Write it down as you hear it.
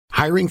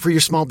Hiring for your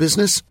small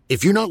business?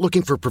 If you're not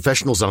looking for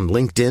professionals on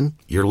LinkedIn,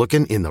 you're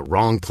looking in the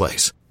wrong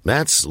place.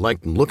 That's like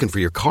looking for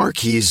your car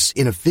keys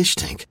in a fish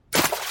tank.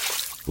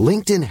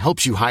 LinkedIn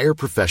helps you hire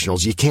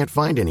professionals you can't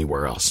find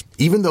anywhere else,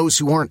 even those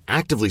who aren't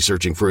actively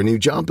searching for a new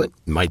job but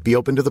might be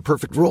open to the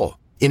perfect role.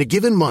 In a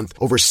given month,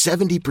 over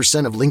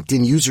 70% of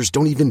LinkedIn users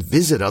don't even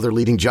visit other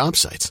leading job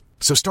sites.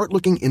 So start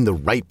looking in the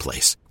right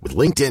place. With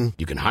LinkedIn,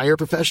 you can hire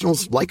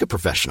professionals like a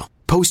professional.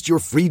 Post your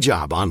free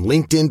job on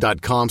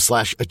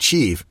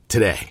linkedin.com/achieve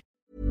today.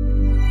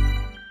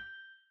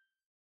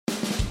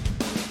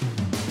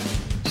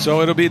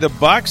 So it'll be the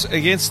Bucs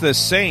against the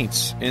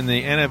Saints in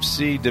the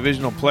NFC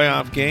divisional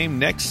playoff game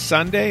next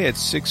Sunday at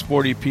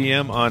 6:40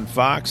 p.m. on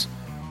Fox.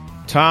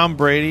 Tom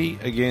Brady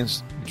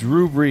against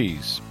Drew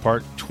Brees,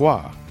 part 2,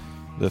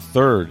 the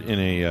third in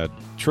a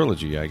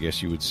trilogy, I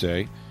guess you would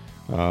say.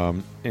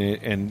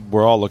 And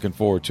we're all looking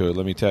forward to it.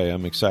 Let me tell you,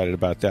 I'm excited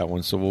about that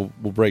one. So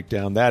we'll break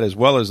down that, as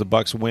well as the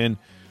Bucs win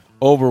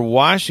over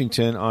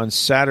Washington on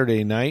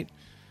Saturday night,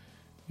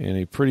 and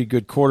a pretty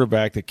good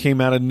quarterback that came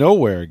out of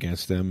nowhere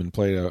against them and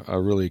played a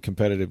really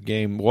competitive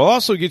game. We'll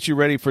also get you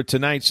ready for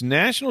tonight's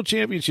national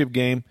championship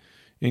game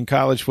in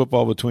college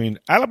football between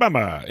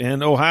Alabama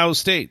and Ohio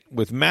State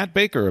with Matt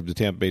Baker of the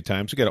Tampa Bay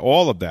Times. We got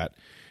all of that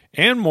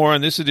and more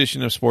on this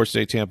edition of Sports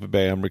Day Tampa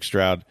Bay. I'm Rick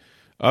Stroud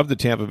of the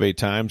Tampa Bay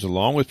Times,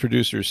 along with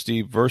producer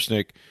Steve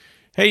Versnick.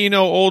 Hey, you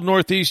know, Old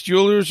Northeast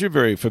Jewelers, you're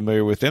very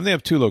familiar with them. They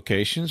have 2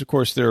 locations. Of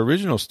course, their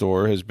original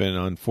store has been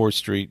on 4th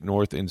Street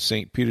North in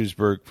St.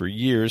 Petersburg for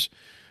years.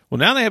 Well,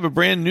 now they have a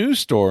brand new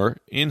store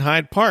in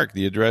Hyde Park.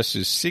 The address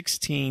is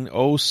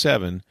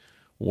 1607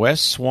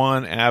 West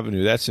Swan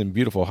Avenue. That's in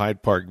beautiful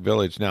Hyde Park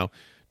Village. Now,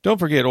 don't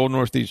forget, Old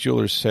Northeast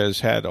Jewelers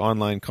has had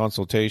online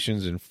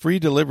consultations and free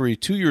delivery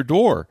to your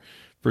door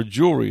for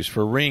jewelries,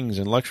 for rings,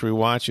 and luxury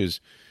watches.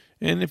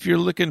 And if you're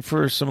looking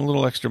for some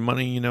little extra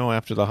money, you know,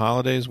 after the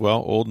holidays,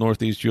 well, Old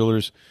Northeast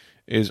Jewelers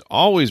is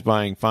always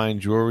buying fine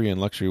jewelry and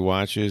luxury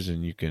watches,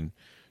 and you can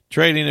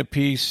trade in a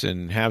piece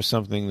and have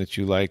something that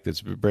you like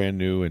that's brand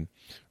new and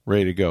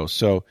ready to go.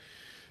 So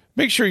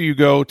make sure you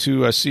go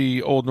to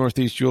see Old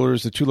Northeast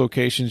Jewelers, the 2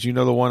 locations. You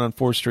know, the one on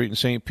 4th Street in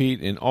St.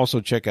 Pete, and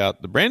also check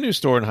out the brand new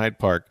store in Hyde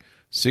Park,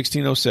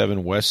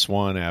 1607 West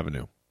Swan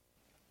Avenue.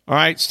 All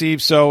right,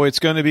 Steve, so it's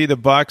going to be the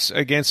Bucs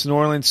against the New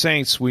Orleans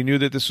Saints. We knew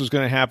that this was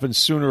going to happen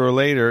sooner or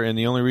later, and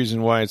the only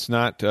reason why it's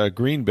not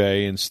Green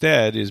Bay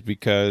instead is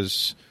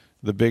because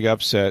the big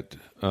upset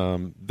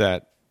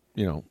that,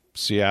 you know,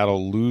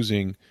 Seattle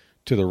losing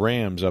to the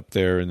Rams up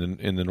there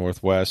in the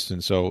Northwest.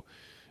 And so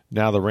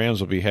now the Rams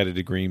will be headed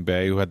to Green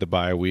Bay, who had the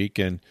bye week.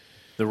 And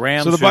the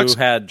Rams, so the Bucs,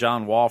 who had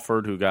John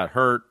Walford, who got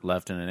hurt,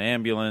 left in an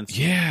ambulance.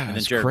 Yeah, and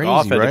then Jared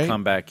Goff had to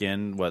come back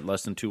in,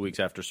 less than 2 weeks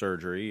after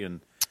surgery,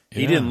 and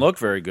he didn't look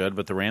very good,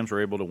 but the Rams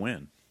were able to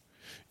win.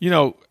 You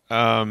know,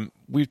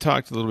 we've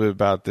talked a little bit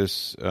about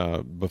this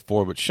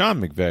before, but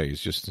Sean McVay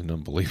is just an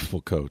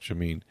unbelievable coach. I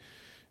mean,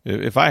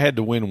 if I had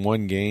to win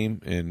one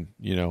game, and,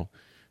 you know,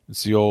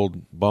 it's the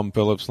old Bum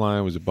Phillips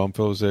line. Was it Bum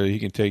Phillips that he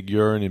can take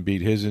urine and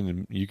beat Hizen,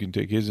 and you can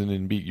take Hizen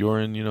and beat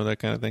urine, you know, that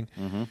kind of thing?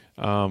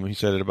 Mm-hmm. He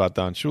said it about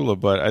Don Shula,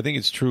 but I think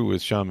it's true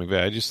with Sean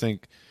McVay. I just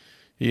think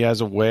he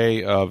has a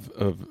way of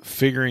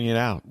figuring it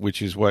out,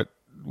 which is what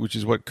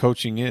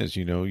coaching is.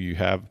 You know, you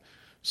have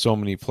so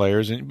many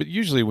players, but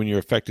usually when you're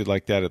affected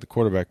like that at the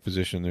quarterback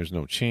position, there's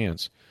no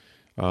chance.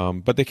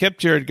 But they kept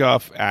Jared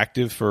Goff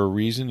active for a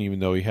reason, even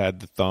though he had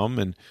the thumb,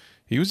 and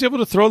he was able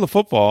to throw the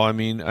football. I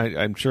mean,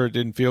 I'm sure it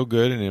didn't feel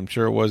good, and I'm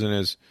sure it wasn't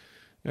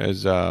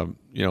as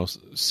you know,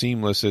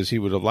 seamless as he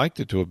would have liked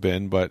it to have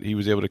been. But he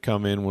was able to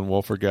come in when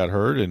Wolford got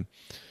hurt, and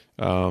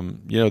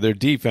you know, their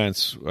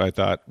defense, I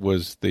thought,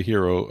 was the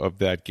hero of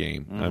that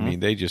game. Mm-hmm. I mean,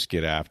 they just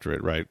get after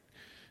it, right?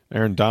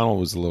 Aaron Donald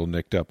was a little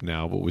nicked up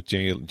now, but with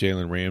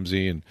Jalen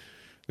Ramsey and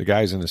the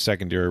guys in the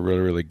secondary are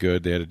really, really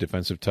good. They had a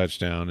defensive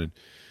touchdown. And,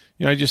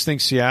 you know, I just think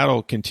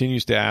Seattle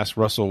continues to ask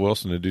Russell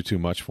Wilson to do too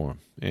much for him.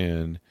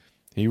 And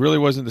he really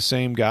wasn't the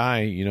same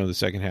guy, you know, the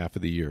second half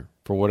of the year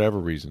for whatever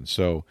reason.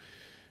 So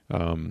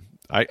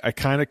I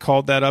kind of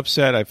called that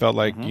upset. I felt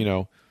like, you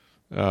know,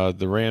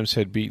 the Rams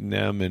had beaten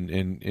them and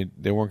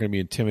they weren't going to be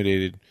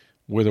intimidated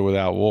with or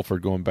without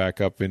Wolford going back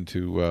up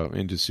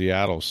into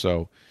Seattle.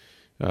 So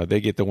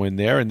they get the win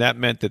there, and that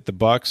meant that the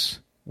Bucs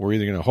were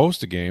either going to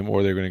host a game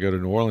or they were going to go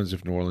to New Orleans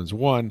if New Orleans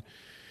won.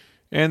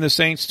 And the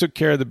Saints took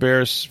care of the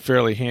Bears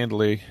fairly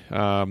handily.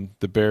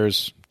 The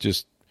Bears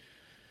just,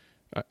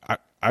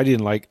 I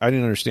didn't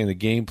understand the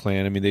game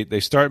plan. I mean, they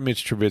start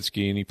Mitch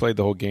Trubisky, and he played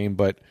the whole game,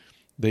 but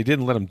they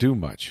didn't let him do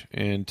much.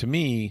 And to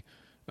me,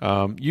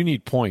 you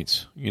need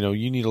points. You know,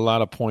 you need a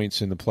lot of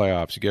points in the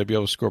playoffs. You got to be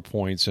able to score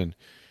points, and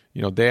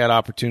you know, they had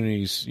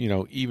opportunities, you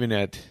know, even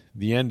at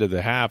the end of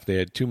the half, they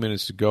had 2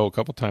 minutes to go, a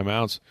couple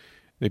timeouts.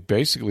 They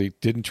basically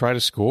didn't try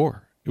to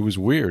score. It was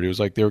weird. It was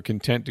like they were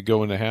content to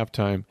go into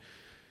halftime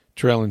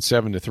trailing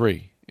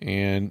 7-3.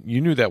 And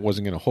you knew that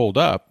wasn't going to hold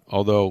up,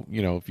 although,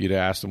 you know, if you'd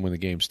asked them when the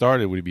game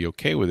started, would he be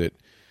okay with it?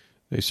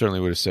 They certainly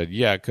would have said,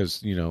 yeah,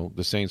 because, you know,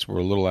 the Saints were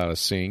a little out of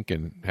sync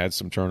and had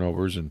some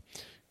turnovers and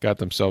got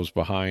themselves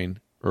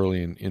behind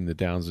early in the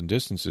downs and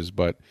distances.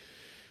 But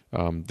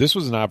this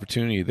was an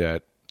opportunity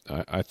that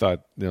I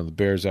thought the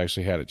Bears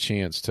actually had a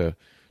chance to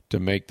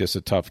make this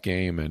a tough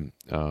game. And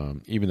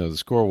even though the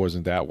score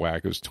wasn't that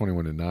whack, it was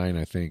 21-9,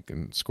 I think,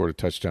 and scored a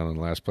touchdown on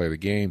the last play of the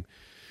game.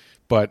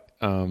 But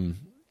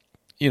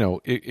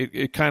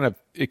it kind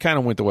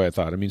of went the way I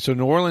thought. I mean, so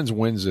New Orleans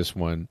wins this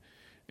one,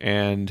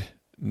 and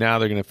now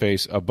they're going to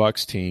face a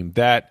Bucs team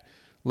that,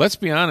 let's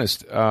be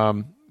honest,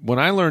 when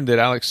I learned that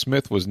Alex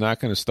Smith was not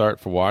going to start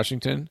for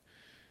Washington,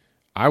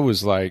 I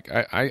was like,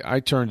 I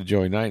turned to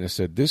Joey Knight and I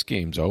said, this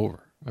game's over.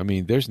 I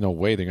mean, there's no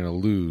way they're going to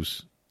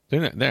lose.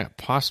 They're not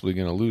possibly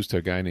going to lose to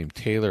a guy named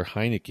Taylor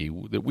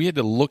Heineke. That we had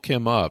to look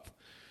him up.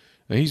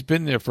 Now, he's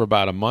been there for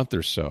about a month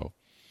or so.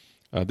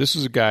 This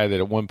was a guy that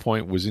at one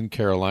point was in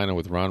Carolina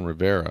with Ron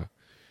Rivera.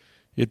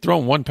 He had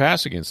thrown one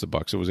pass against the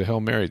Bucs. It was a Hail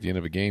Mary at the end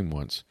of a game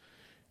once.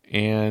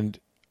 And,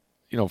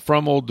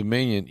 from Old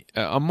Dominion,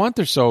 a month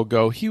or so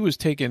ago, he was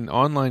taking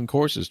online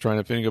courses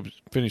trying to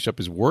finish up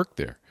his work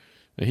there.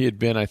 Now, he had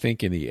been, I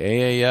think, in the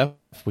AAF,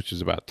 which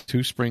is about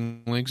 2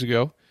 spring leagues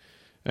ago.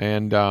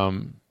 And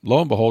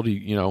lo and behold,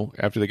 he,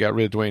 after they got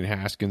rid of Dwayne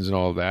Haskins and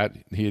all of that,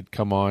 he had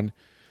come on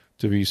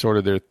to be sort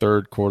of their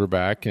third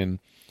quarterback and,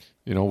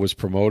 was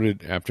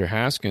promoted after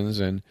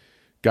Haskins and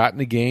got in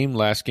the game,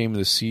 last game of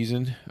the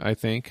season, I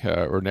think,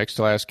 or next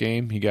to last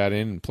game. He got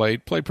in and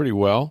played pretty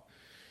well.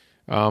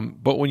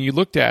 But when you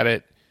looked at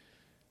it,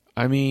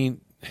 I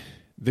mean,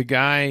 the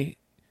guy,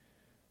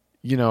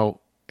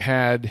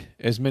 had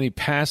as many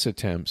pass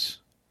attempts,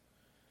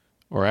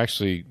 or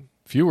actually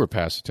fewer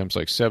pass attempts,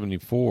 like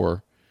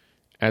 74,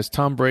 as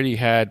Tom Brady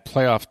had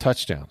playoff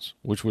touchdowns,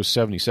 which was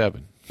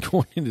 77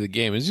 going into the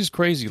game. It's just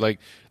crazy. Like,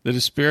 the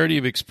disparity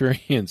of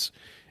experience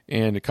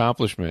and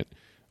accomplishment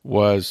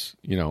was,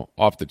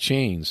 off the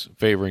chains,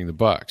 favoring the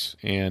Bucs.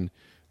 And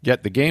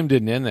yet the game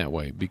didn't end that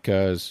way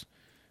because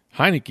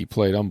Heineke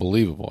played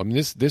unbelievable. I mean,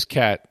 this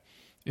cat,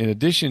 in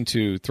addition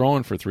to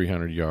throwing for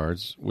 300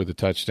 yards with a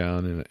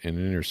touchdown and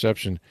an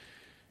interception,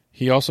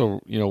 he also,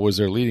 was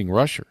their leading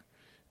rusher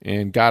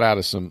and got out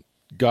of some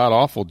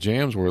god-awful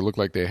jams where it looked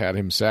like they had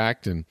him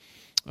sacked and,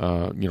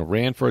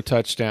 ran for a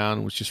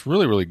touchdown, was just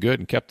really, really good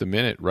and kept them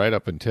in it right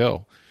up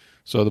until.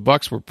 So the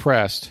Bucs were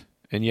pressed,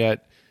 and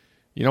yet,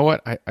 you know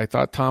what? I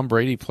thought Tom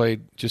Brady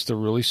played just a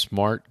really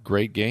smart,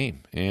 great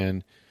game.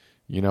 And,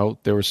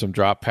 there were some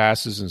drop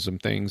passes and some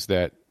things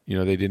that,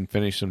 they didn't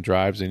finish some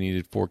drives. They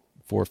needed four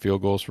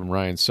field goals from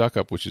Ryan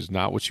Suckup, which is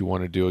not what you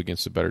want to do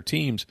against the better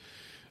teams.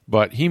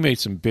 But he made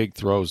some big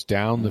throws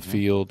down the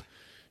field.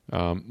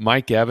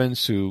 Mike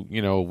Evans, who,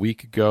 a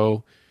week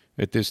ago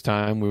at this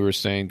time we were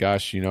saying,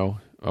 gosh,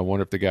 I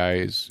wonder if the guy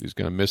is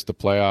going to miss the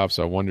playoffs.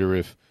 I wonder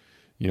if,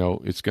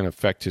 it's going to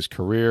affect his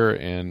career.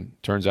 And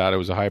turns out it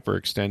was a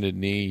hyperextended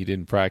knee. He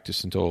didn't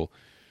practice until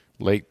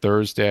late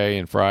Thursday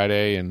and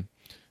Friday and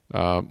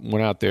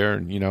went out there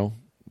and,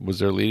 was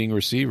their leading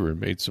receiver and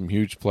made some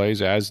huge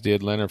plays, as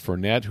did Leonard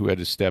Fournette, who had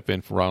to step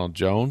in for Ronald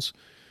Jones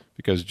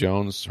because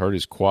Jones hurt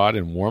his quad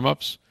in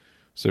warm-ups.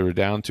 So they were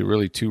down to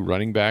really 2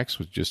 running backs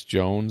with just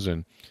Jones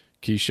and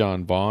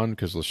Keyshawn Vaughn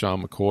because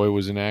LaShawn McCoy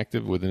was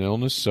inactive with an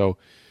illness. So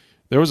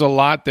there was a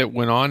lot that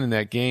went on in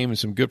that game and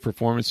some good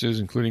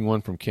performances, including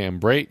one from Cam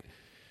Brate.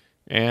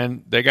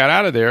 And they got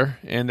out of there,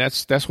 and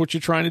that's what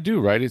you're trying to do,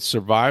 right? It's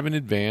survive and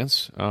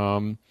advance.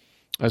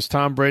 As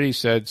Tom Brady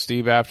said,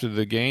 Steve, after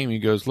the game, he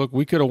goes, look,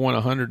 we could have won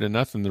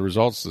 100-0. The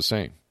result's the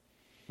same.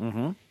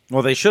 Mm-hmm.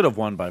 Well, they should have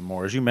won by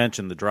more. As you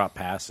mentioned, the drop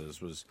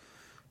passes was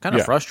kind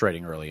of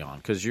frustrating early on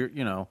because you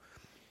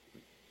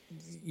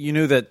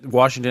knew that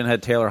Washington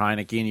had Taylor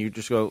Heineke, and you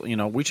just go,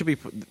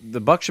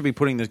 the Bucs should be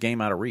putting this game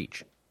out of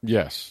reach.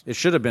 Yes, it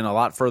should have been a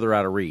lot further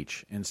out of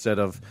reach instead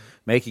of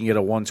making it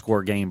a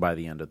 1-score game by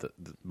the end of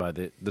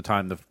the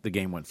time the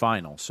game went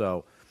final.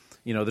 So,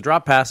 the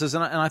drop passes,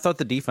 and I thought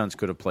the defense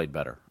could have played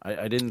better.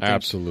 I didn't think,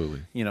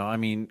 absolutely.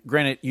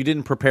 Granted, you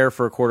didn't prepare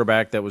for a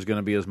quarterback that was going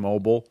to be as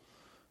mobile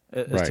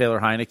as Taylor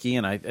Heineke,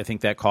 and I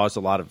think that caused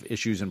a lot of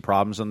issues and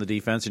problems on the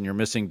defense. And you're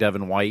missing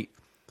Devin White,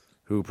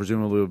 who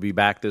presumably will be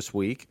back this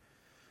week.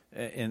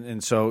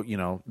 And so,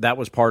 that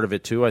was part of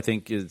it too, I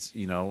think, is,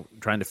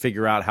 trying to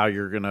figure out how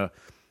you're going to,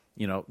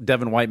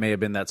 Devin White may have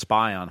been that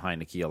spy on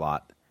Heineke a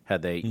lot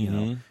had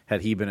they,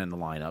 had he been in the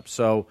lineup.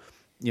 So,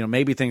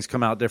 maybe things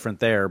come out different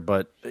there,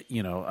 but,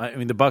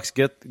 the Bucs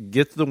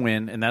get the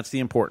win, and that's the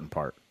important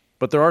part.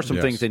 But there are some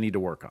things they need to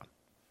work on.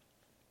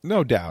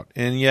 No doubt.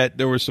 And yet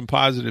there were some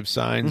positive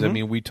signs. I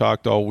mean, we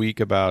talked all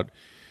week about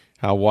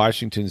how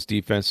Washington's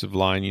defensive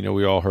line,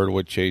 we all heard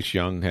what Chase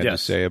Young had to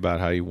say about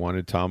how he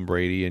wanted Tom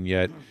Brady, and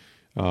yet,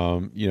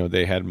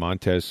 they had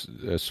Montez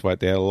Sweat.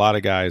 They had a lot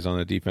of guys on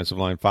the defensive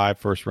line, 5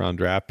 first-round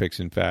draft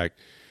picks, in fact,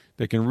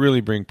 that can really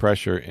bring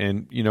pressure.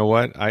 And you know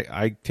what?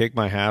 I take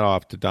my hat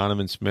off to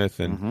Donovan Smith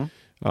and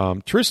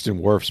Tristan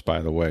Wirfs,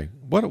 by the way.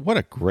 What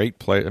a great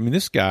player. I mean,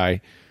 this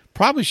guy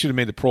probably should have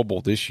made the Pro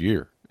Bowl this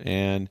year,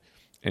 and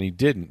he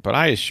didn't. But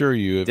I assure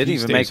you, if didn't he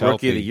even stays make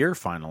healthy, Rookie of the Year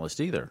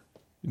finalist either.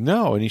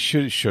 No, and he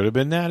should have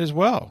been that as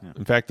well. Yeah.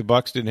 In fact, the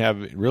Bucs didn't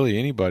have really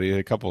anybody. They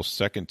had a couple of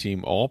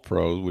second-team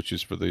All-Pros, which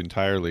is for the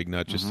entire league,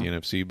 not just the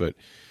NFC. But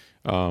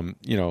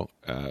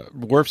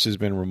Wirfs has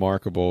been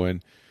remarkable.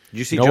 And did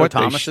you see Joe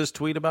Thomas's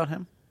tweet about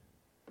him?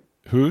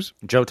 Whose?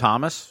 Joe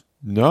Thomas.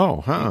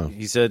 No, huh?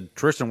 He said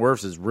Tristan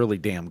Wirfs is really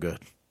damn good.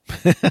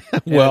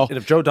 Well, and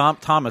if Joe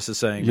Thomas is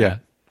saying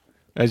that.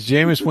 As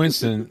Jameis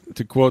Winston,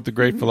 to quote the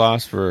great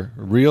philosopher,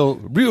 real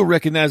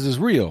recognizes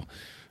real.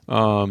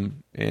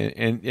 And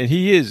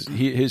he is.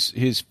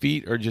 His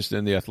feet are just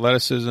in the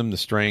athleticism, the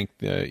strength.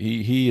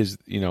 He is.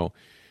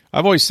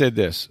 I've always said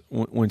this: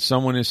 when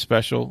someone is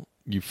special,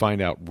 you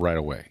find out right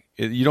away.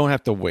 You don't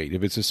have to wait.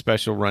 If it's a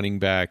special running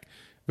back,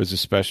 if it's a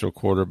special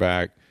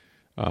quarterback,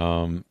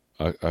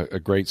 a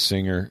great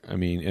singer,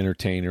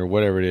 entertainer,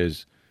 whatever it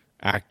is,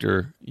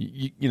 actor,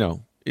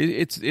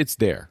 it's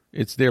there.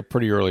 It's there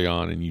pretty early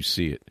on, and you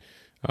see it.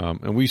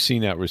 And we've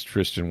seen that with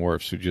Tristan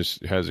Wirfs, who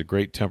just has a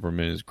great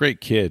temperament, is a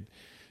great kid.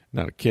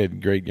 Not a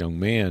kid, great young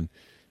man.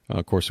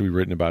 Of course, we've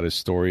written about his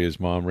story, his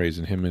mom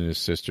raising him and his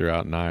sister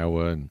out in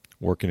Iowa and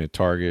working at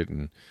Target.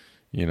 And,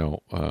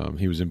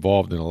 he was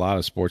involved in a lot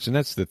of sports. And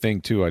that's the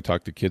thing, too. I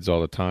talk to kids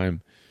all the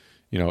time.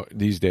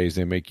 These days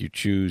they make you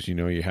choose.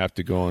 You have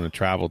to go on a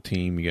travel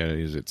team.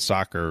 Is it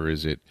soccer?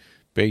 Is it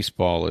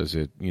baseball? Is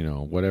it,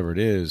 whatever it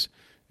is?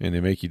 And they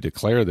make you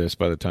declare this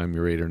by the time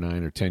you're 8 or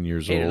 9 or 10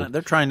 years old.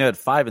 They're trying to at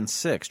 5 and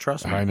 6.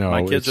 Trust me. I know.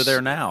 My kids are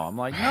there now. I'm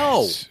like,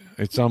 no.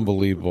 It's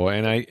unbelievable.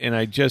 And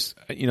I just,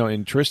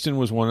 and Tristan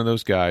was one of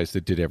those guys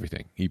that did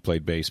everything. He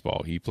played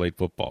baseball. He played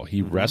football.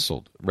 He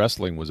wrestled.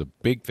 Wrestling was a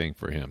big thing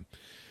for him.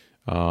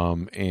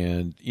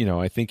 And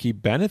I think he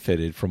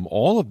benefited from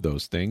all of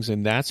those things.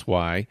 And that's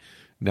why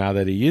now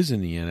that he is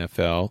in the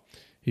NFL,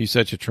 he's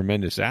such a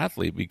tremendous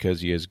athlete because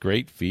he has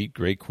great feet,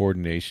 great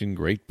coordination,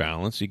 great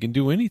balance. He can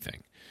do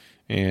anything.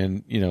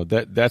 And,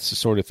 that's the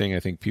sort of thing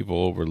I think people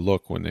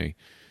overlook when they,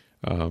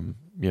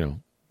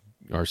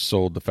 are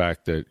sold the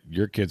fact that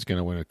your kid's going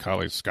to win a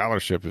college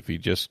scholarship if he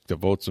just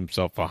devotes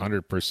himself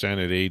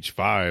 100% at age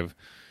 5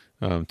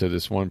 to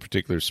this one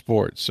particular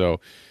sport. So,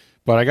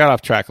 but I got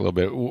off track a little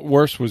bit.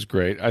 Wirfs was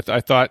great.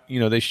 I thought,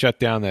 they shut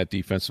down that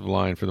defensive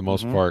line for the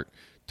most part.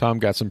 Tom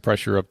got some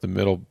pressure up the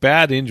middle.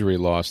 Bad injury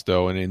loss,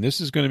 though, and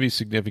this is going to be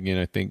significant,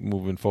 I think,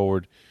 moving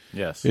forward.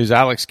 Yes. Is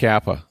Alex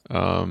Kappa.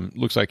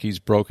 Looks like he's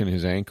broken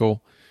his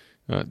ankle.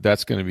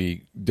 That's going to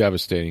be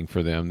devastating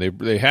for them.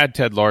 They had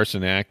Ted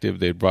Larson active.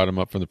 They brought him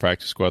up from the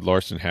practice squad.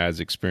 Larson has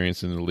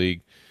experience in the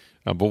league,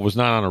 but was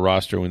not on a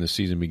roster when the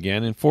season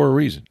began, and for a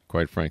reason,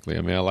 quite frankly.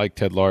 I like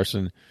Ted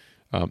Larson.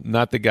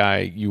 Not the guy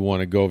you want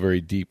to go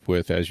very deep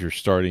with as you're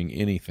starting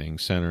anything,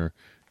 center,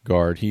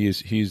 guard.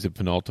 He's the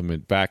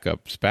penultimate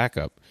backup's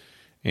backup.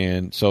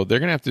 And so they're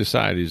going to have to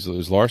decide, is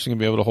Larson going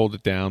to be able to hold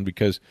it down?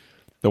 Because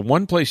the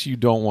one place you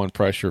don't want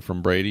pressure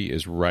from Brady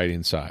is right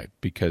inside,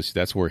 because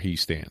that's where he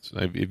stands.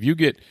 If you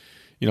get,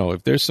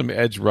 if there's some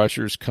edge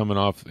rushers coming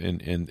off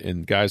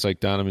and guys like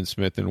Donovan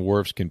Smith and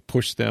Wirfs can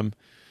push them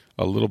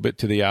a little bit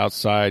to the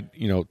outside,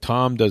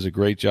 Tom does a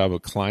great job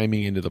of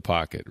climbing into the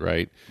pocket,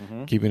 right?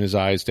 Keeping his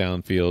eyes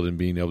downfield and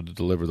being able to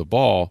deliver the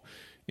ball.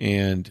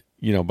 And,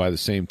 by the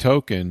same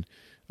token,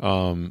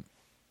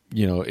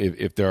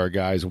 if there are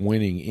guys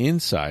winning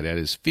inside at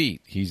his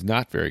feet, he's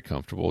not very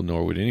comfortable,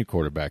 nor would any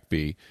quarterback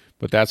be.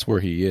 But that's where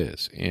he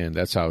is, and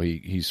that's how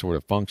he sort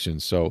of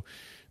functions. So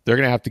they're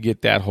going to have to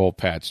get that hole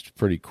patched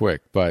pretty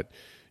quick. But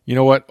you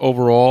know what?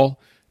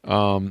 Overall,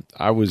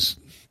 I was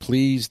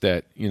pleased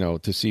that,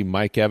 to see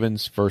Mike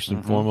Evans, first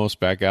and foremost,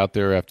 back out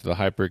there after the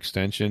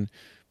hyperextension,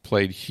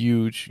 played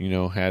huge,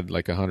 had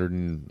like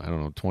 119,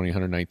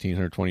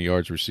 120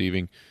 yards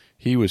receiving.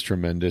 He was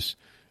tremendous.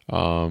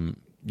 And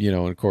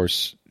of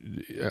course,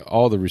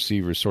 all the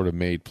receivers sort of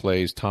made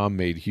plays. Tom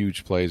made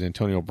huge plays.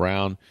 Antonio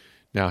Brown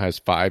now has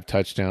 5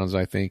 touchdowns,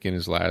 I think, in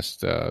his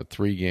last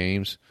 3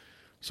 games.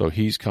 So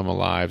he's come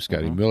alive.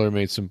 Scotty Miller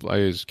made some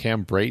plays.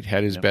 Cam Brate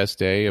had his best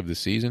day of the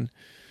season.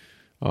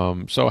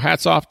 So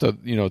hats off to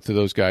to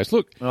those guys.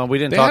 Look, well, we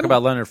didn't talk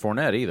about Leonard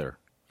Fournette either.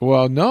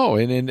 Well, no,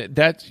 and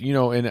that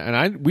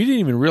we didn't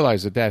even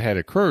realize that had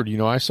occurred.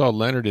 I saw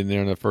Leonard in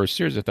there in the first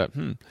series. I thought,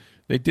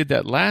 they did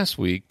that last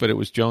week, but it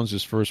was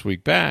Jones's first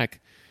week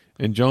back,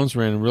 and Jones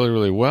ran really,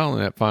 really well in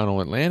that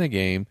final Atlanta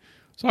game.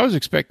 So I was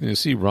expecting to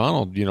see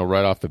Ronald,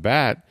 right off the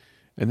bat,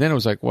 and then it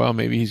was like, well,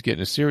 maybe he's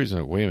getting a series.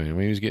 And wait a minute,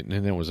 maybe he's getting,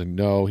 and then it was like,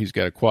 no, he's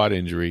got a quad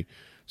injury.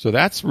 So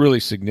that's really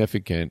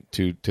significant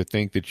to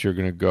think that you're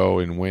going to go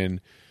and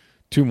win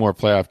 2 more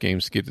playoff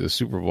games to get to the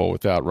Super Bowl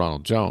without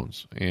Ronald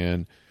Jones.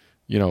 And,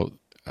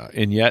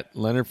 and yet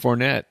Leonard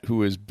Fournette,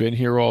 who has been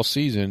here all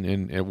season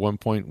and at one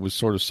point was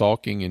sort of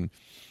sulking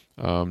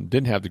and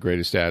didn't have the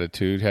greatest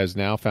attitude, has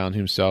now found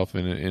himself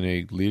in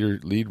a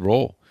lead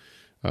role.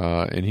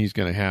 And he's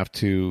going to have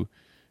to,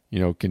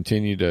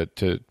 continue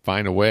to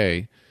find a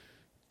way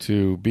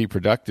to be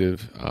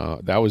productive.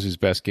 That was his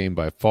best game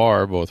by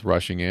far, both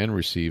rushing and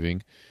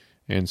receiving.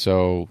 And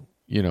so,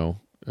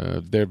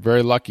 they're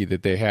very lucky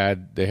that they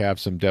have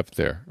some depth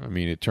there. I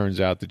mean, it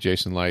turns out that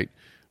Jason Light,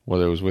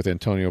 whether it was with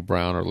Antonio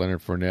Brown or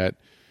Leonard Fournette,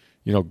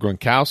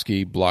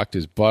 Gronkowski blocked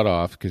his butt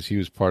off because he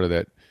was part of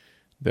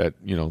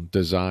that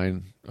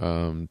design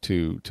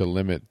to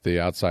limit the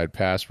outside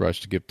pass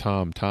rush to give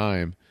Tom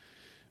time.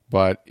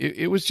 But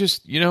it was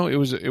just, it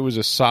was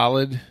a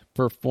solid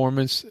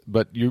performance,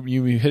 but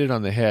you hit it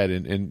on the head.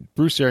 And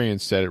Bruce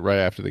Arians said it right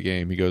after the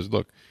game. He goes,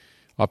 look,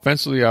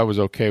 offensively, I was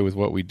okay with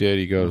what we did.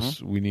 He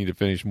goes, we need to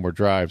finish more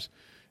drives.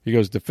 He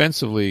goes,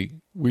 defensively,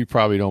 we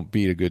probably don't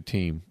beat a good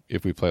team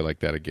if we play like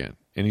that again.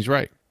 And he's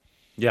right.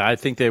 Yeah, I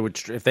think they would.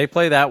 If they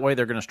play that way,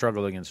 they're going to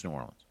struggle against New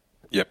Orleans.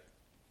 Yep,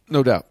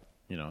 no doubt.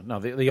 No,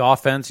 the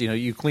offense.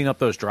 You clean up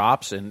those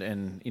drops,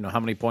 and how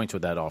many points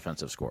would that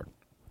offense have scored?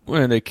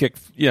 Well, they kicked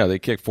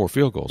 4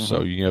 field goals,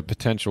 so you have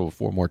potential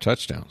for more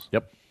touchdowns.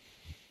 Yep.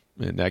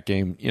 In that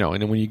game,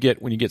 and then when you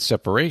get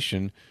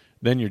separation,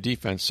 then your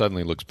defense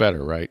suddenly looks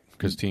better, right?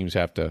 Because teams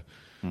have to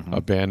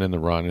abandon the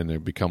run and they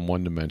become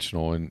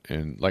one-dimensional.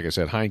 And like I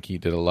said,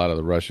 Heineke did a lot of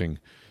the rushing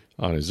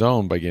on his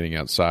own by getting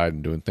outside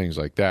and doing things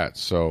like that.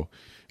 So,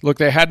 look,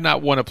 they had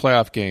not won a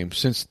playoff game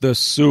since the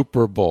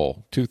Super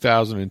Bowl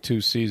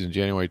 2002 season,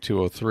 January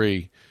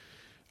 2003.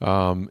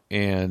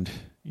 And,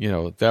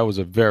 that was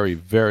a very,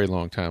 very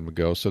long time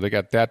ago. So they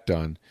got that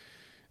done.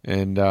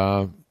 And,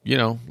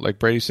 like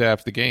Brady said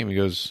after the game, he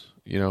goes,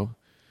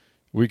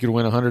 we could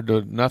win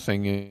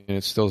 100-0 and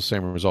it's still the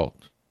same result.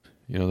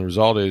 The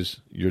result is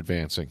you're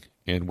advancing.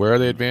 And where are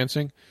they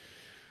advancing?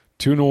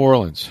 To New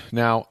Orleans.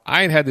 Now,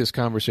 I had this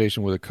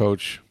conversation with a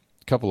coach,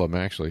 a couple of them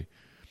actually,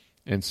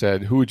 and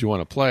said, who would you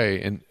want to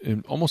play?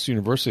 And almost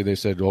universally they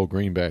said,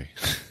 Green Bay.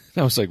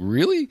 I was like,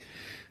 really?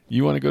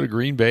 You want to go to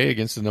Green Bay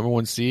against the number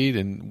 1 seed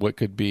and what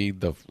could be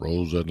the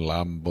frozen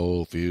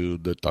Lambeau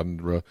Field, the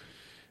Tundra?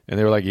 And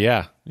they were like,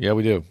 yeah,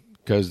 we do,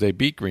 because they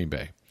beat Green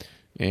Bay.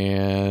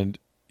 And,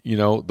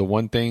 the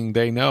one thing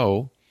they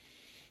know,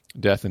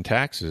 death and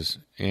taxes,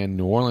 and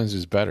New Orleans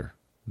is better.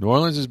 New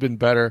Orleans has been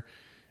better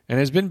and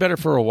has been better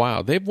for a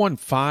while. They've won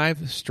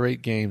 5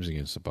 straight games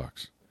against the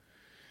Bucs.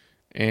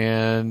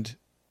 And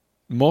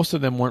most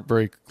of them weren't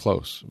very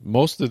close.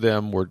 Most of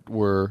them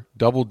were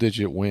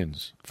double-digit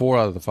wins, 4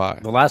 out of the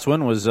 5. The last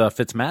win was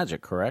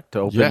Fitzmagic, correct, to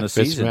open the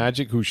season?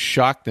 Fitzmagic, who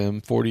shocked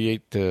them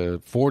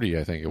 48-40,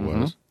 I think it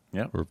was.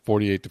 Yeah, or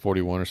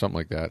 48-41 or something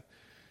like that.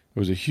 It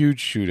was a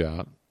huge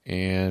shootout,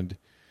 and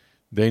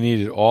they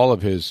needed all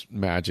of his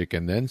magic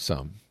and then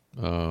some.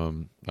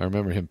 I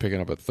remember him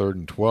picking up a 3rd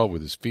and 12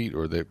 with his feet,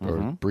 or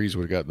Breeze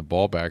would have gotten the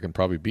ball back and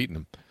probably beaten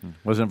him.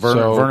 Wasn't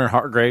Vernon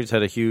Hargreaves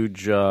had a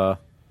huge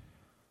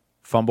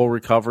fumble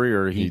recovery,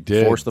 or he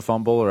forced the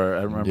fumble, or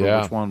I don't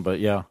remember which one,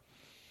 but yeah,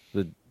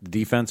 the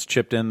defense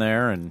chipped in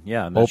there, and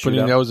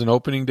that was an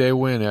opening day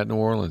win at New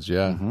Orleans.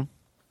 Yeah, it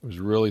was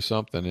really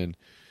something, and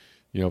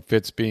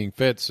Fitz being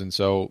Fitz, and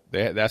so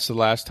that's the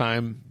last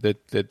time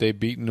that they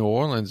beat New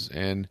Orleans,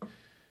 and.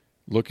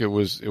 Look, it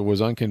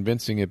was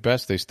unconvincing at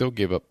best. They still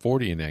gave up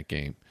 40 in that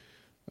game.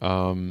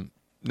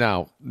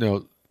 Now,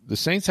 the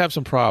Saints have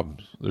some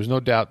problems. There's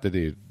no doubt that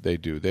they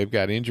do. They've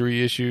got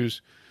injury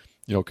issues.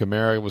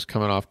 Kamara was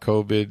coming off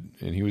COVID,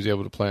 and he was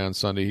able to play on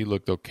Sunday. He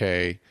looked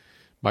okay.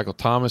 Michael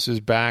Thomas is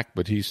back,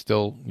 but he's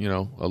still,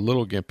 a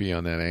little gimpy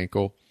on that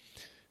ankle.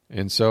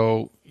 And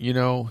so,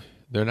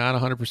 they're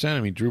not 100%. I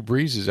mean, Drew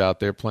Brees is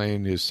out there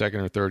playing his 2nd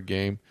or 3rd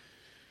game,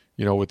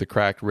 with the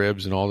cracked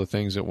ribs and all the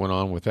things that went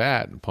on with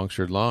that and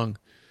punctured lung.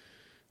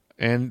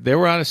 And they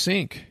were out of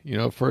sync.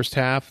 First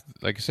half,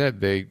 like I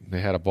said, they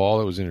had a ball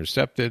that was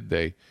intercepted.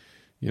 They,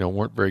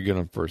 weren't very good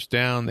on first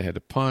down. They had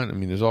to punt. I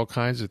mean, there's all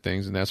kinds of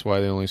things, and that's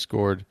why they only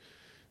scored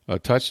a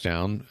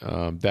touchdown.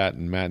 That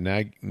and Matt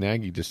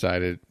Nagy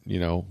decided,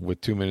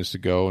 with 2 minutes to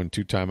go and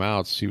 2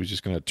 timeouts, he was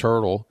just going to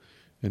turtle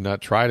and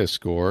not try to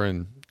score.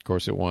 And, of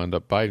course, it wound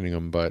up biting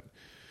him. But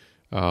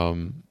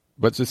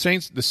the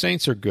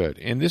Saints are good.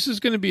 And this is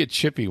going to be a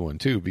chippy one,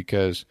 too,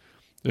 because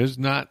there's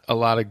not a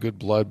lot of good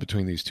blood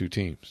between these two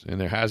teams.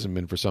 And there hasn't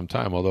been for some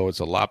time, although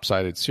it's a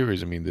lopsided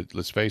series. I mean,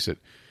 let's face it,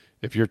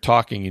 if you're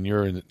talking and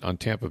you're on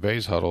Tampa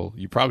Bay's huddle,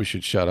 you probably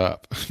should shut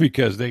up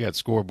because they got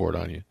scoreboard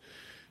on you.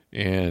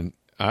 And,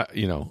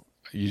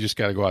 you just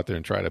got to go out there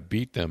and try to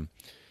beat them.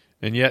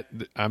 And yet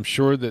I'm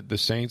sure that the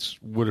Saints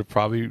would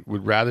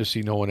rather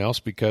see no one else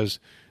because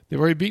they've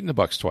already beaten the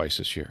Bucs twice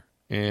this year.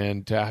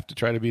 And to have to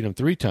try to beat them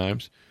 3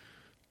 times,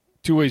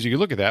 2 ways you could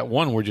look at that.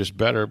 1, we're just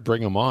better.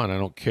 Bring them on. I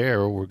don't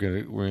care. We're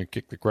gonna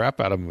kick the crap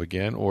out of them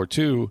again. Or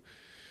 2,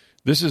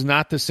 this is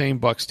not the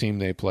same Bucs team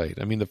they played.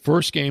 I mean, the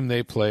first game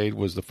they played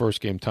was the first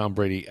game Tom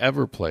Brady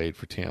ever played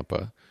for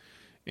Tampa,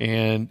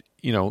 and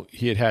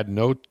he had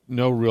no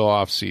real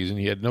off season.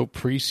 He had no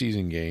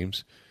preseason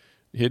games.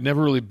 He had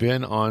never really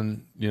been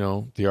on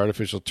the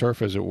artificial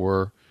turf, as it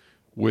were,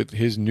 with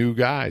his new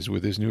guys,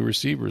 with his new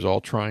receivers, all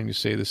trying to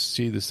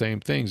see the same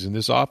things. And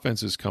this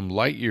offense has come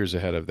light years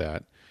ahead of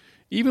that.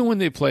 Even when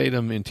they played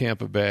them in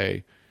Tampa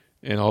Bay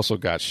and also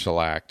got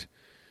shellacked,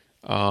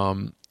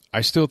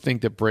 I still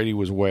think that Brady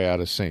was way out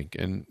of sync.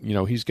 And,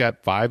 he's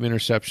got 5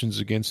 interceptions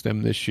against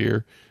them this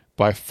year.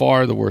 By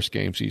far the worst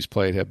games he's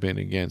played have been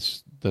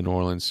against the New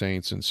Orleans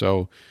Saints. And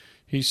so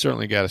he's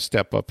certainly got to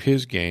step up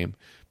his game.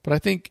 But I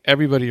think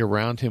everybody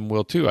around him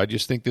will too. I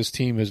just think this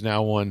team has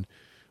now won,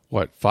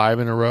 5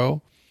 in a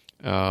row?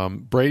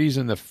 Brady's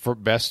in the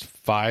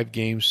best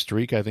 5-game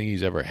streak I think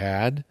he's ever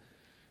had.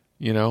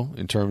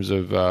 In terms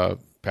of,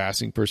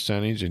 passing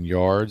percentage and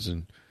yards,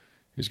 and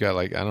he's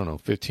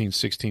got 15,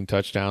 16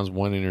 touchdowns,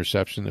 one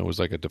interception that was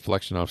like a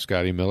deflection off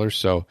Scotty Miller.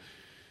 So,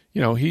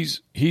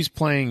 he's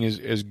playing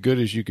as good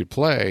as you could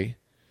play,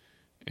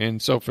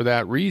 and so for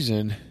that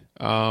reason,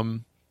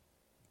 I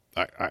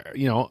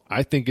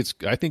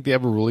think they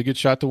have a really good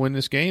shot to win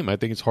this game. I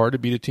think it's hard to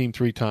beat a team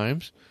 3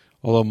 times,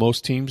 although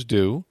most teams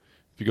do.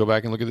 If you go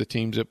back and look at the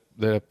teams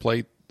that have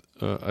played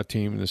a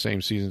team in the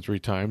same season 3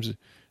 times,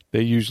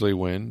 they usually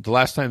win. The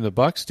last time the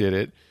Bucs did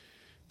it,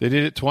 they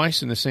did it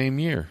twice in the same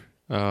year.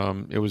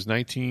 It was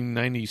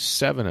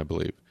 1997, I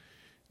believe,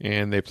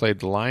 and they played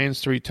the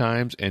Lions 3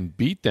 times and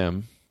beat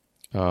them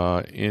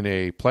in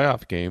a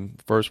playoff game,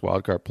 first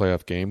wildcard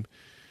playoff game,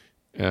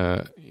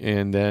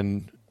 and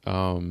then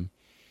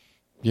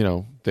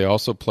they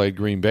also played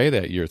Green Bay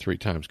that year 3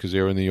 times because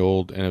they were in the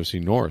old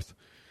NFC North.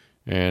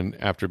 And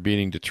after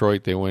beating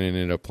Detroit, they went and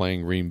ended up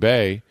playing Green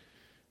Bay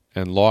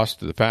and lost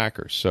to the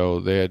Packers.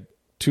 So they had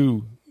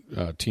 2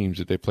 teams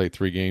that they played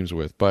 3 games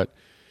with. But,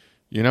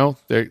 you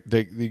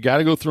got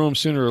to go through them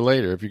sooner or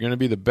later. If you're going to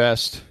be the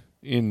best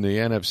in the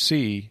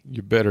NFC,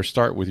 you better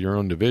start with your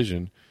own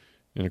division.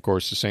 And, of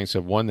course, the Saints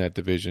have won that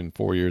division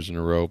 4 years in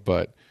a row.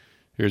 But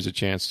here's a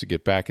chance to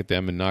get back at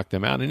them and knock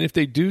them out. And if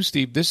they do,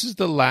 Steve, this is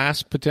the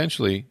last,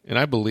 potentially, and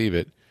I believe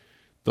it,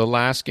 the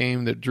last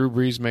game that Drew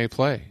Brees may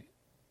play,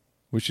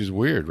 which is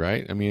weird,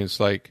 right? I mean, it's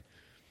like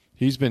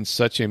he's been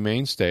such a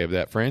mainstay of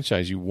that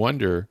franchise. You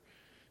wonder,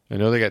 I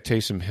know they got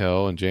Taysom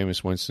Hill and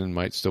Jameis Winston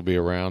might still be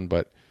around,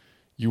 but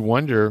you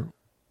wonder,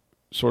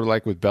 sort of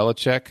like with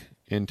Belichick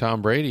and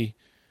Tom Brady,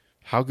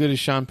 how good is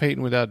Sean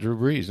Payton without Drew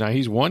Brees? Now,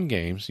 he's won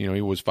games. He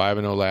was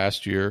 5-0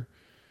 last year.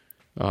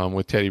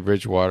 With Teddy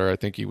Bridgewater. I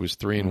think he was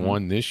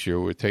 3-1 this year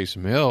with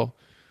Taysom Hill,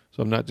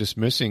 so I'm not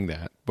dismissing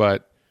that.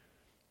 But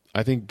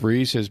I think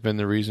Brees has been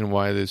the reason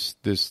why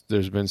there's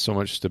been so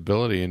much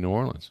stability in New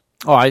Orleans.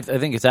 Oh, I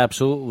think it's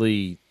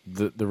absolutely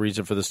the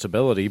reason for the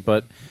stability.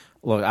 But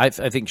look, I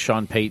think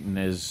Sean Payton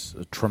is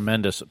a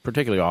tremendous,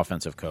 particularly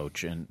offensive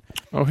coach, and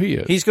he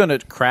is. He's going to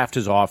craft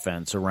his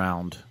offense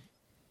around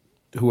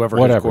whatever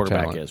his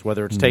quarterback talent is,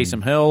 whether it's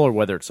Taysom Hill or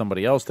whether it's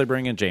somebody else they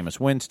bring in, Jameis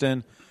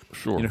Winston,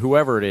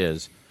 whoever it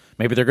is.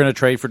 Maybe they're going to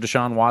trade for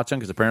Deshaun Watson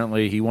because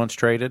apparently he once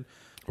traded.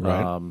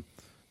 Right.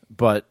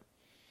 But,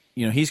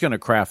 he's going to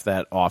craft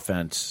that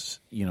offense.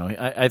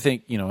 I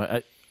think,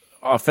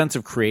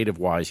 offensive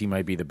creative-wise, he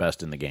might be the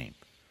best in the game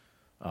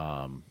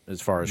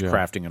as far as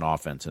crafting an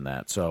offense in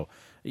that. So,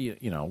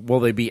 will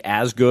they be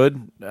as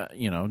good?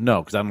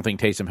 No, because I don't think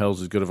Taysom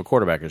Hill's as good of a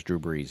quarterback as Drew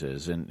Brees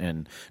is,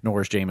 and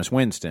nor is Jameis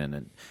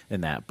Winston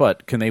and that.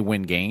 But can they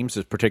win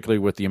games, particularly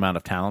with the amount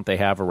of talent they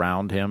have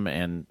around him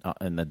and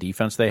the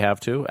defense they have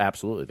too?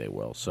 Absolutely, they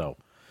will. So,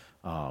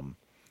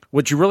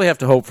 what you really have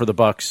to hope for the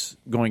Bucs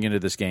going into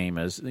this game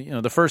is,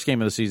 the first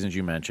game of the season, as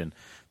you mentioned,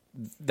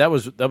 that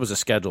was a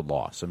scheduled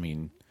loss. I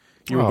mean,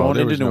 you were going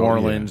into New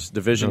Orleans,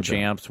 division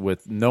champs,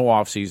 with no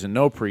offseason,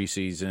 no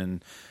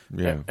preseason.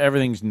 Yeah.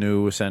 Everything's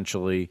new,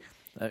 essentially.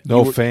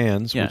 No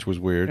fans, which was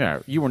weird. Yeah,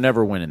 you were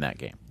never winning that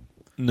game.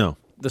 No.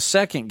 The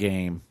second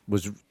game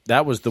was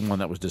the one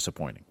that was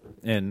disappointing.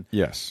 And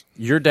yes,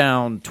 you're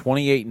down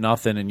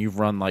 28-0, and you've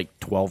run like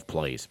 12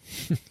 plays,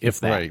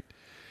 if that. Right.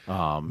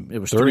 It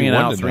was 3 and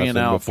out, 3 and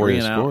out, 3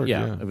 and out. Scored,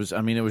 yeah, it was.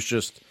 I mean, it was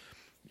just.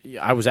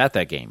 I was at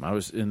that game. I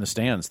was in the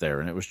stands there,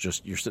 and it was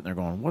just you're sitting there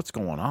going, "What's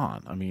going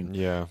on?" I mean,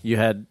 you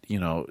had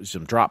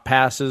some drop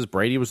passes.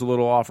 Brady was a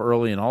little off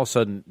early, and all of a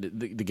sudden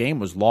the game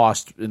was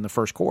lost in the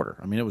first quarter.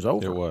 I mean, it was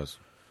over. It was.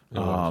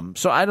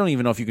 So I don't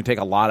even know if you can take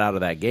a lot out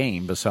of that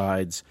game.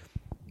 Besides,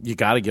 you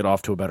got to get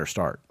off to a better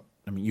start.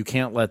 I mean, you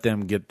can't let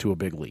them get to a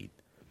big lead.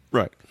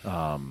 Right.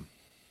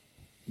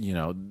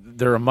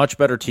 They're a much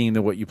better team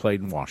than what you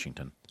played in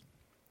Washington.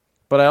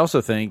 But I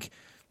also think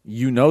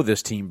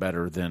this team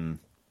better than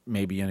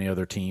maybe any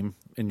other team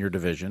in your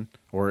division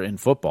or in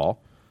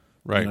football.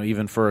 Right.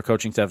 Even for a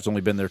coaching staff that's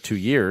only been there 2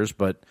 years,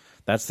 but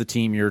that's the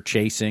team you're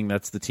chasing.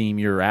 That's the team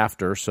you're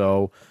after.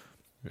 So,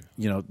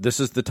 this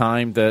is the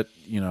time that,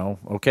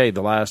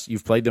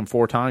 you've played them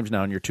 4 times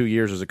now in your 2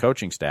 years as a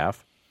coaching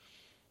staff.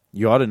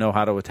 You ought to know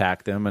how to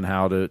attack them and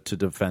how to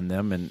defend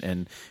them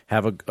and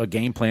have a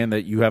game plan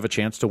that you have a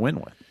chance to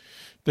win with.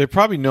 They've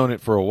probably known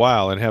it for a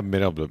while and haven't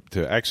been able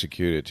to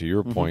execute it. To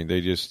your point,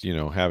 they just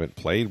haven't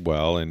played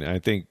well. And I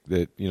think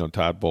that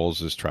Todd Bowles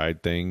has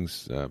tried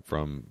things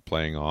from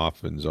playing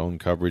off and zone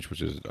coverage,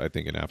 which is I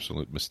think an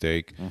absolute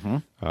mistake,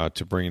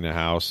 to bringing the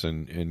house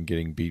and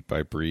getting beat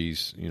by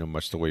Brees,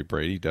 much the way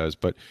Brady does.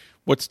 But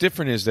what's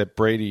different is that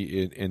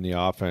Brady in the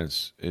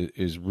offense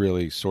is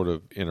really sort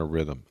of in a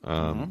rhythm.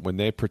 When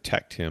they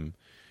protect him,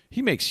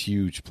 he makes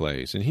huge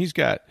plays, and he's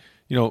got.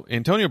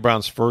 Antonio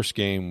Brown's first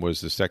game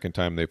was the second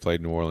time they played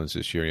New Orleans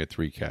this year. He had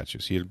 3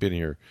 catches. He had been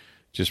here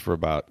just for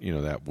about,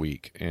 that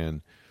week.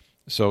 And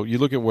so you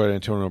look at what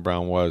Antonio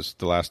Brown was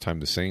the last time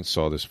the Saints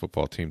saw this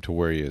football team to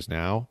where he is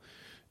now.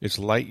 It's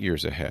light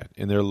years ahead.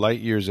 And they're light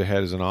years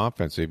ahead as an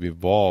offense. They've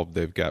evolved.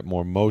 They've got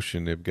more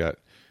motion. They've got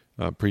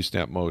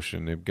pre-snap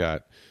motion. They've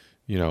got,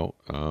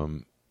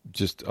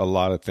 just a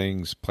lot of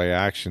things, play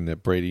action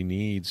that Brady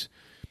needs.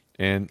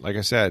 And like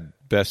I said,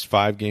 best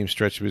 5-game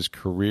stretch of his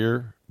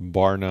career,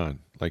 bar none.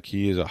 Like,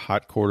 he is a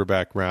hot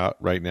quarterback route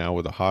right now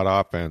with a hot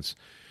offense.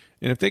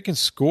 And if they can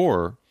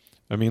score,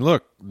 I mean,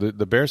 look,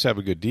 the Bears have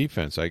a good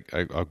defense.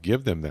 I'll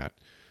give them that.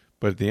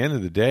 But at the end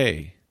of the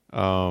day,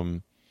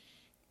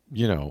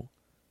 you know,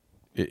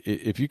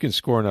 if you can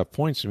score enough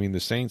points, I mean, the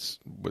Saints,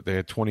 they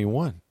had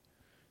 21,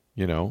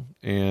 you know,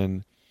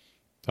 and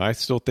I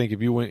still think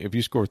if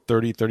you score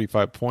 30,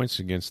 35 points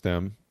against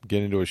them,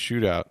 get into a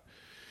shootout,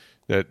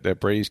 that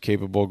Brady's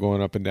capable of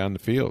going up and down the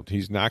field.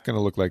 He's not going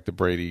to look like the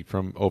Brady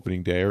from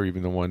opening day or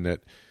even the one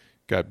that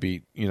got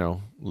beat, you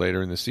know,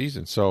 later in the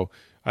season. So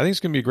I think it's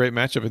going to be a great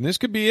matchup, and this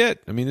could be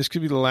it. I mean, this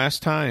could be the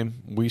last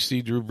time we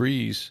see Drew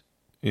Brees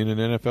in an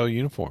NFL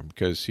uniform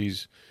because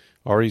he's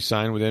already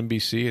signed with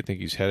NBC. I think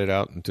he's headed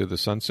out into the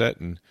sunset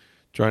and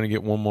trying to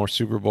get one more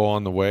Super Bowl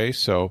on the way.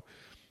 So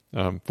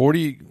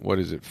 43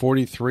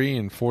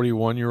 and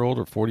 41-year-old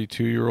or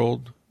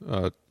 42-year-old,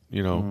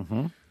 you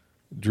know,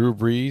 Drew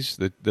Brees,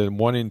 the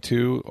 1 and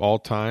 2 all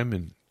time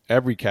in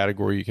every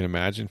category you can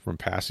imagine, from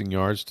passing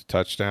yards to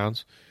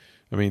touchdowns.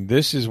 I mean,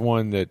 this is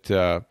one that,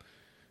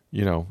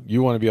 you know,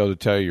 you want to be able to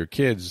tell your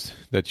kids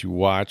that you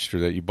watched or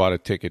that you bought a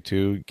ticket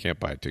to. You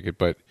can't buy a ticket,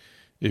 but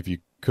if you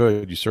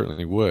could, you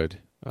certainly would.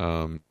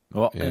 And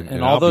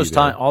all those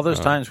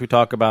times we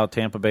talk about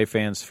Tampa Bay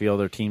fans feel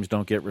their teams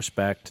don't get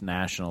respect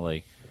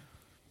nationally.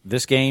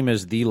 This game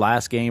is the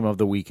last game of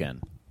the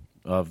weekend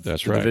of the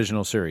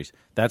divisional series.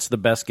 That's the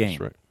best game.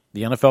 That's right.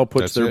 The NFL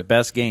puts their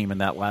best game in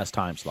that last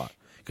time slot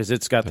because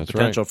it's got the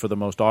potential for the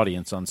most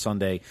audience on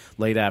Sunday,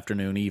 late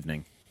afternoon,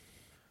 evening.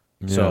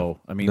 Yeah. So,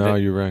 I mean,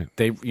 you're right.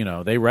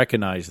 They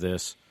recognize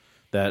this,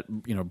 that,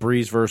 you know,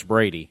 Brees versus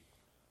Brady.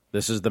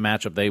 This is the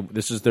matchup.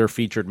 This is their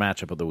featured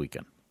matchup of the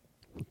weekend.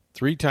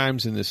 3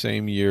 times in the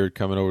same year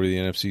coming over to the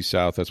NFC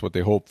South. That's what they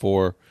hope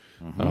for.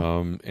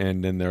 And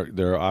then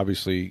they're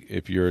obviously,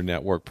 if you're a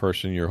network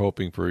person, you're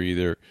hoping for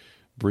either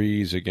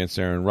Brees against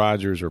Aaron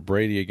Rodgers or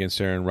Brady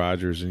against Aaron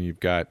Rodgers, and you've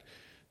got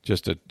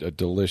just a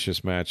delicious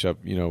matchup,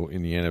 you know,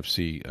 in the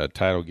NFC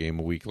title game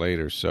a week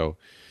later. So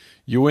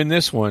you win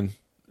this one.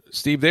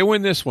 Steve, they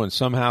win this one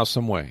somehow,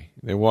 some way.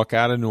 They walk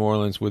out of New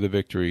Orleans with a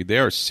victory. They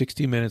are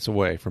 60 minutes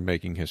away from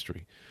making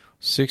history.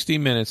 60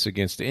 minutes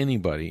against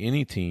anybody,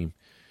 any team,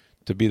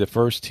 to be the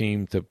first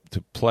team to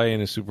play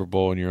in a Super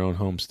Bowl in your own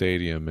home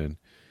stadium. And,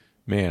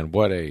 man,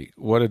 what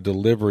a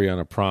delivery on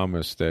a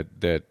promise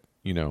that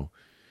you know,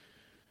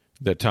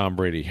 that Tom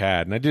Brady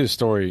had. And I did a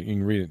story, you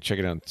can read it, check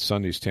it out,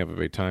 Sunday's Tampa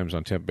Bay Times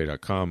on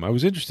TampaBay.com. I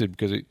was interested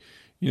because,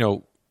 you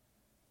know,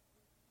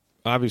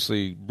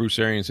 obviously Bruce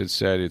Arians had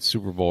said it's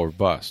Super Bowl or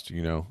bust,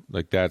 you know,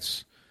 like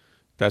that's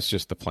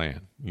just the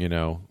plan, you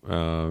know.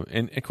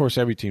 And, of course,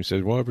 every team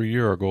says, well, every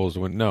year our goal is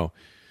to win. No.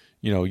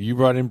 You know, you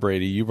brought in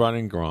Brady, you brought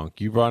in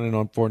Gronk, you brought in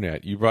on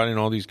Fournette, you brought in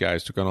all these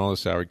guys, took on all the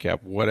salary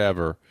cap,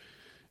 whatever.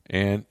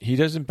 And he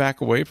doesn't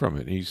back away from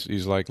it.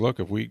 He's like, look,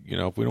 if we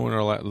don't win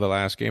the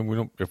last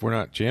game, if we're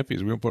not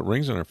champions, we don't put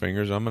rings on our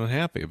fingers, I'm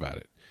unhappy about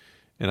it.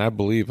 And I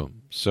believe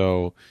him.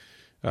 So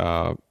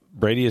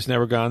Brady has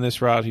never gone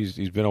this route.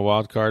 He's been a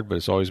wild card, but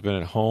it's always been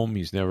at home.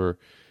 He's never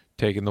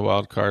taken the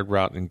wild card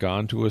route and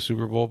gone to a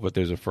Super Bowl, but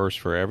there's a first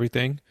for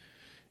everything.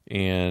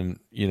 And,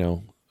 you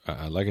know,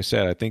 like I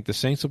said, I think the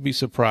Saints will be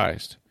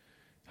surprised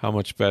how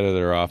much better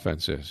their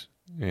offense is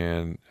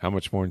and how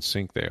much more in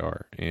sync they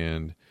are.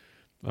 And,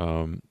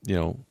 you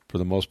know, for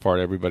the most part,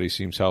 everybody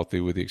seems healthy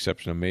with the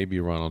exception of maybe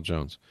Ronald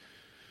Jones.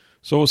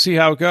 So we'll see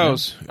how it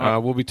goes.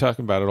 We'll be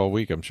talking about it all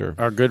week, I'm sure.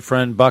 Our good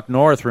friend Buck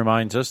North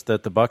reminds us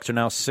that the Bucks are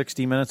now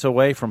 60 minutes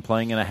away from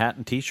playing in a hat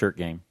and T-shirt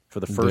game for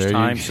the first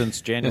time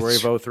since January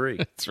of 2003.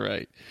 That's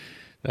right.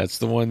 That's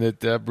the one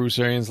that Bruce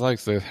Arians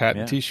likes, the hat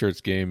and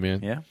T-shirts game,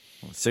 man. Yeah,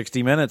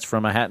 60 minutes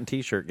from a hat and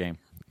T-shirt game.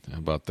 How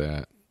about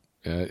that?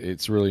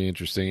 It's really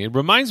interesting. It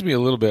reminds me a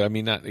little bit, I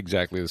mean, not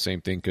exactly the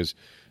same thing, because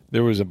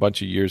there was a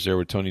bunch of years there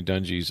where Tony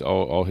Dungy's,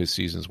 all his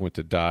seasons went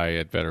to die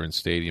at Veterans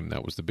Stadium.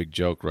 That was the big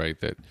joke, right,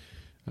 that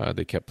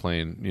they kept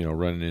playing, you know,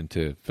 running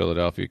into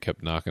Philadelphia,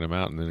 kept knocking him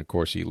out, and then, of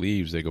course, he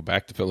leaves. They go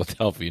back to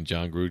Philadelphia, and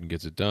John Gruden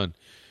gets it done.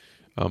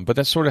 But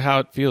that's sort of how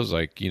it feels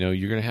like. You know,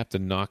 you're going to have to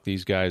knock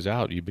these guys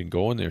out. You've been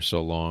going there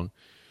so long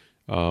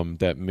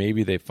that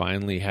maybe they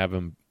finally have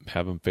them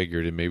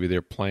figured, and maybe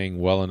they're playing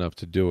well enough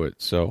to do it.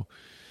 So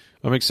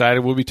I'm excited.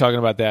 We'll be talking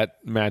about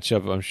that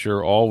matchup, I'm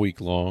sure, all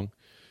week long,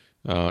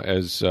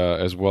 as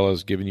well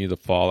as giving you the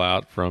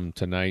fallout from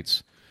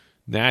tonight's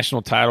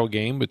national title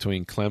game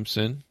between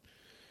Clemson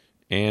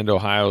and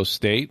Ohio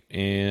State.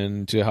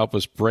 And to help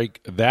us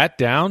break that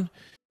down,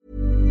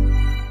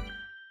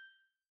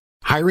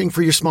 hiring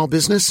for your small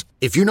business?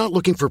 If you're not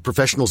looking for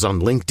professionals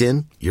on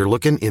LinkedIn, you're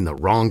looking in the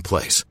wrong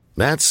place.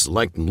 That's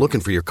like looking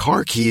for your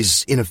car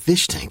keys in a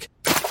fish tank.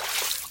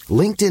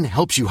 LinkedIn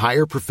helps you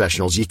hire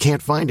professionals you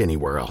can't find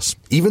anywhere else,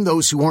 even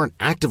those who aren't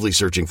actively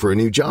searching for a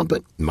new job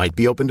but might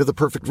be open to the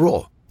perfect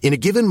role. In a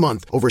given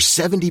month, over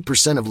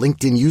 70% of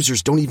LinkedIn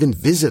users don't even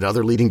visit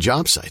other leading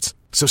job sites.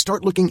 So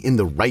start looking in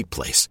the right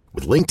place.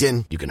 With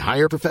LinkedIn, you can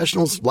hire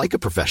professionals like a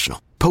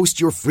professional. Post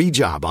your free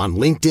job on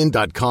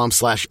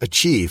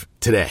linkedin.com/achieve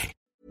today.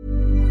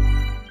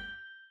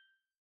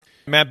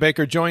 Matt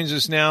Baker joins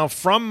us now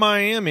from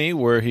Miami,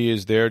 where he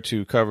is there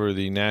to cover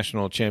the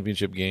national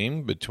championship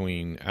game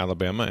between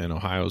Alabama and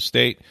Ohio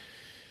State.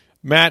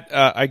 Matt,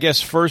 I guess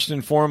first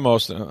and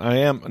foremost, I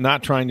am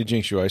not trying to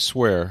jinx you, I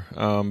swear,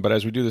 but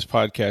as we do this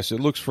podcast, it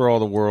looks for all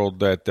the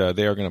world that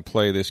they are going to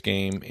play this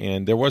game,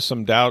 and there was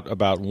some doubt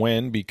about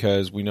when,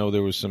 because we know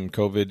there was some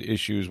COVID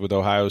issues with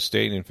Ohio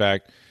State. In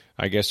fact,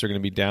 I guess they're going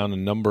to be down a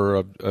number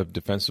of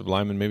defensive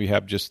linemen, maybe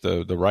have just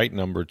the right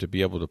number to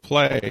be able to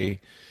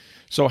play.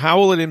 So how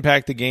will it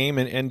impact the game?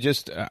 And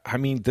just, I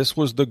mean, this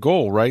was the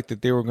goal, right?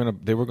 That they were going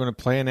to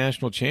play a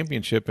national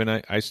championship, and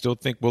I still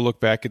think we'll look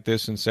back at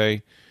this and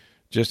say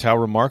just how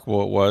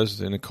remarkable it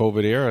was in the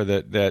COVID era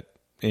that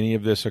any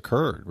of this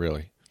occurred,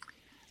 really.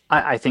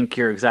 I think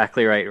you're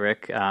exactly right,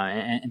 Rick,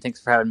 and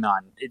thanks for having me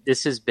on.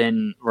 This has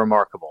been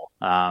remarkable.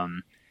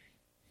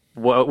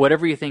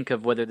 Whatever you think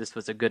of whether this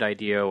was a good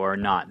idea or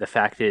not, the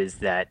fact is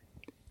that,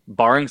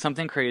 barring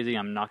something crazy,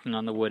 I'm knocking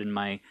on the wood in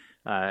my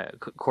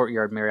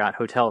Courtyard Marriott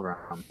hotel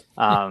room,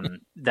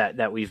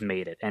 that we've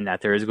made it, and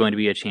that there is going to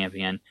be a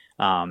champion,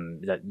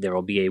 that there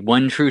will be a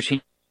one true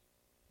champion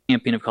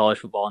of college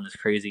football in this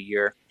crazy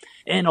year.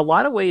 In a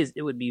lot of ways,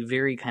 it would be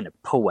very kind of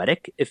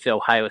poetic if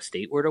Ohio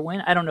State were to win.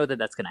 I don't know that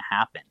that's going to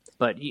happen,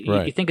 but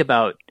you think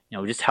about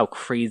just how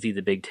crazy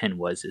the Big Ten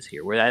was this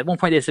year, where at one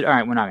point they said, all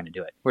right, we're not going to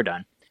do it. We're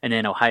done. And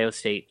then Ohio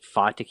State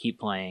fought to keep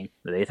playing.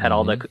 They've had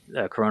all the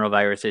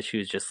coronavirus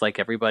issues just like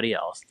everybody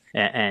else.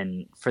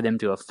 And for them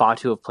to have fought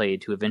to have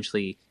played to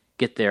eventually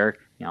get there,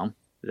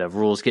 the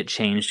rules get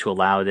changed to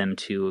allow them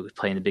to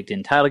play in the Big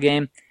Ten title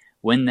game,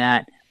 win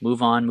that,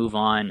 move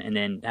on, and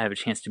then have a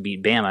chance to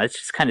beat Bama. It's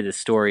just kind of the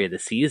story of the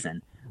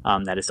season,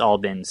 that it's all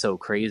been so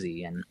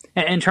crazy. And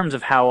in terms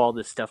of how all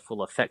this stuff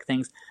will affect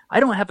things, I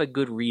don't have a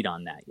good read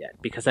on that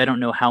yet, because I don't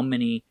know how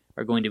many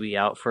are going to be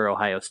out for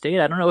Ohio State.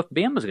 I don't know if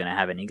Bama's going to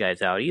have any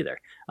guys out either.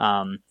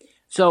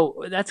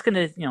 So that's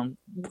going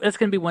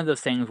to be one of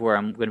those things where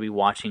I'm going to be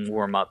watching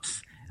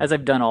warm-ups, as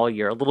I've done all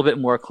year, a little bit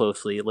more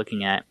closely,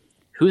 looking at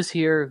who's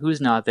here,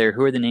 who's not there,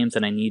 who are the names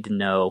that I need to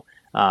know.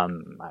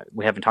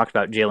 We haven't talked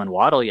about Jalen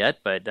Waddle yet,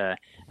 but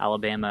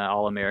Alabama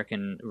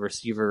All-American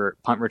receiver,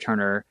 punt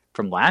returner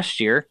from last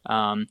year,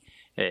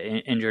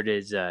 injured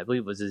his, I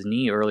believe it was his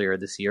knee earlier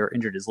this year,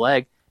 injured his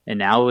leg, and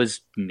now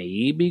is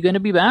maybe going to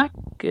be back.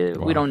 Wow.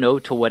 We don't know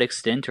to what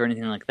extent or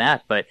anything like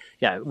that. But,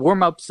 yeah,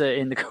 warm-ups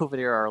in the COVID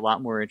era are a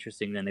lot more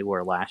interesting than they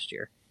were last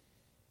year.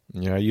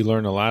 Yeah, you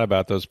learn a lot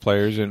about those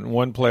players. And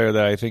one player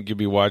that I think you'll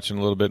be watching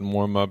a little bit in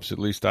warm-ups, at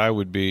least I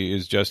would be,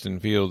 is Justin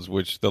Fields,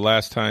 which the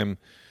last time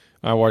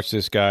I watched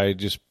this guy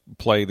just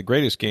play the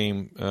greatest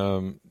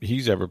game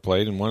he's ever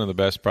played, and one of the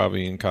best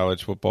probably in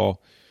college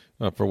football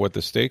for what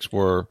the stakes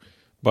were.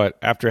 But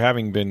after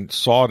having been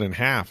sawed in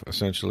half,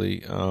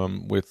 essentially,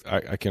 with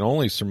I can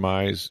only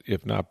surmise,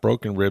 if not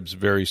broken ribs,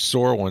 very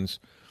sore ones.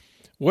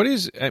 What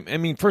is? I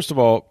mean, first of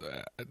all,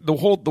 the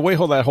way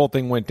that whole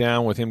thing went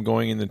down with him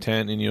going in the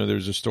tent, and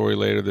there's a story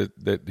later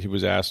that he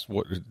was asked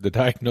what the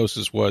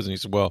diagnosis was, and he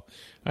said, "Well,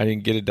 I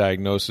didn't get a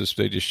diagnosis;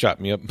 they just shot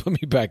me up and put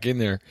me back in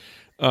there."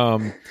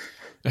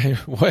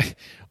 What?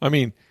 I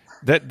mean,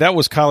 that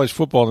was college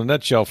football in a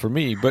nutshell for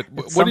me. But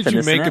what did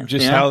you make of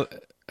just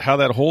how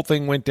that whole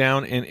thing went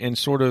down, and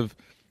sort of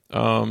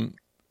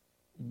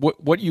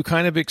what you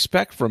kind of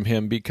expect from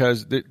him,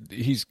 because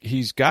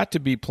he's got to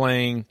be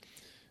playing,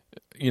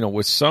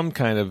 with some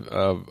kind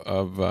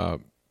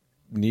of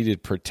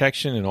needed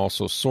protection and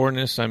also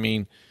soreness. I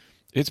mean,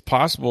 it's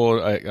possible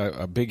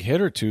a big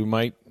hit or two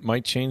might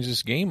change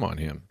this game on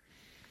him.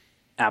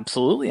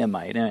 Absolutely, it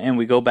might. And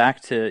we go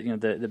back to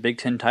the Big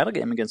Ten title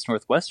game against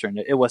Northwestern.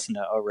 It wasn't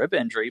a rib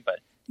injury, but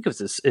I think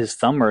it was his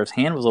thumb or his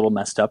hand was a little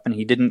messed up, and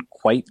he didn't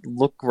quite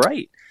look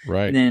right.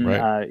 Right. And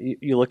then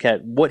you look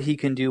at what he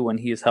can do when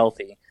he is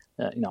healthy.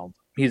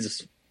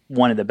 He's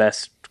one of the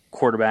best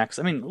quarterbacks.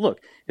 I mean, look,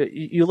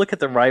 you look at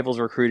the Rivals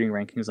recruiting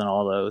rankings and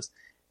all those.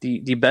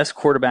 The best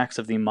quarterbacks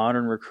of the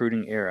modern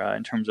recruiting era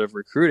in terms of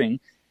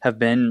recruiting have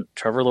been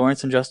Trevor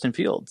Lawrence and Justin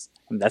Fields.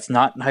 I mean, that's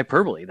not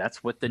hyperbole.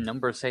 That's what the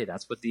numbers say.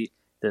 That's what the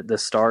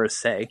stars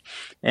say.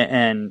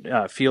 And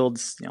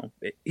Fields,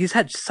 he's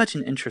had such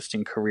an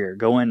interesting career,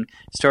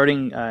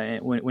 starting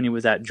when he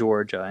was at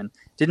Georgia, and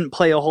didn't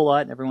play a whole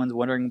lot. Everyone's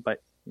wondering,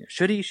 but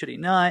should he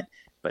not?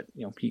 But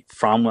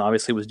Fromm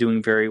obviously was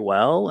doing very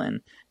well,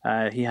 and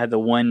he had the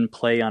one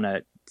play on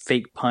a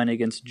fake punt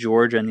against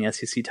Georgia in the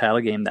SEC title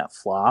game that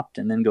flopped,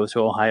 and then goes to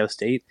Ohio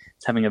State.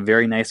 He's having a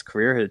very nice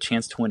career, had a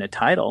chance to win a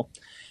title.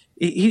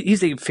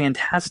 He's a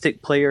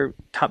fantastic player,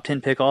 top 10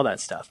 pick, all that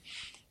stuff.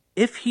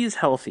 If he's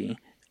healthy,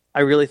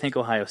 I really think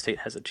Ohio State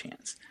has a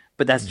chance.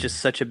 But that's just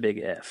such a big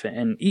if.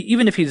 And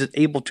even if he's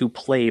able to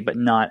play but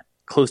not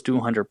close to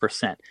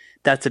 100%,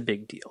 that's a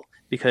big deal.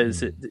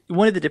 Because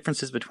one of the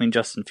differences between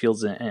Justin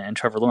Fields and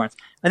Trevor Lawrence,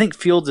 I think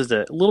Fields is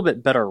a little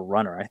bit better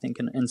runner, I think,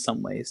 in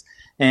some ways.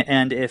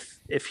 And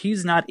if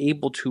he's not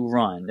able to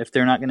run, if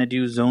they're not going to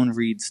do zone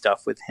read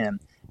stuff with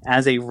him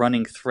as a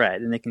running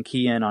threat, and they can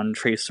key in on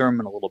Trey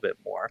Sermon a little bit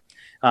more,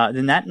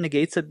 then that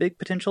negates a big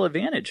potential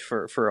advantage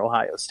for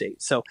Ohio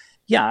State. So,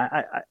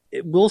 yeah,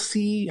 we'll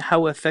see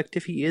how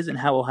effective he is and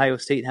how Ohio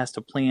State has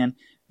to plan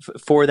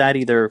for that,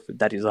 either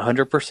that he's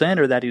 100%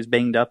 or that he's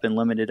banged up and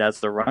limited as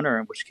the runner,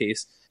 in which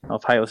case,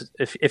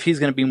 if he's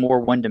going to be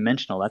more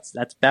one-dimensional,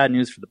 that's bad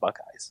news for the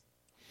Buckeyes.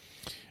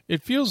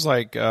 It feels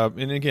like,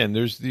 and again,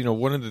 there's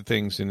one of the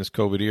things in this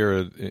COVID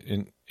era,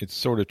 and it's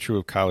sort of true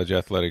of college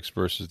athletics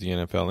versus the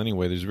NFL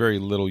anyway. There's very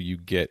little you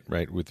get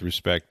right with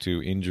respect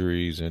to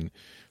injuries and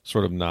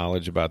sort of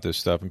knowledge about this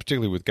stuff, and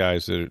particularly with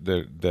guys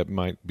that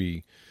might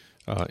be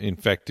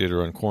infected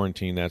or on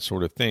quarantine, that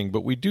sort of thing.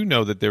 But we do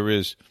know that there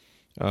is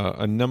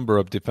a number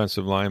of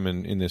defensive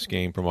linemen in this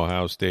game from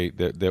Ohio State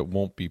that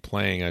won't be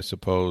playing, I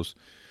suppose.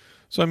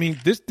 So, I mean,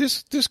 this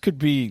could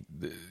be,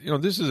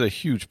 this is a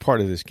huge part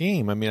of this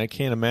game. I mean, I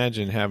can't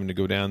imagine having to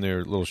go down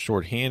there a little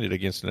shorthanded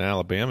against an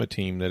Alabama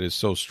team that is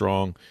so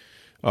strong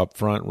up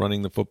front,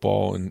 running the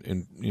football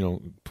and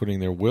putting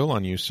their will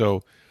on you.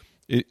 So,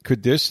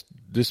 could this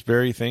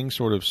very thing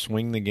sort of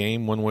swing the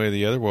game one way or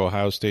the other? Well,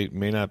 Ohio State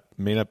may not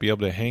be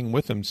able to hang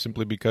with them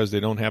simply because they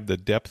don't have the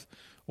depth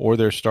or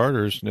their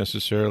starters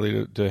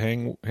necessarily to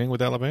hang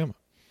with Alabama.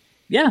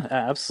 Yeah,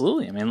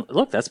 absolutely. I mean,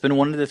 look, that's been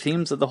one of the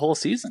themes of the whole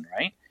season,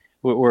 right?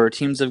 Where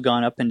teams have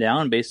gone up and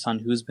down based on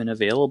who's been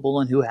available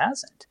and who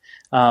hasn't.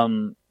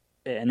 And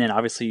then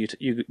obviously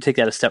you take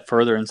that a step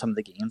further in some of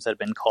the games that have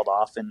been called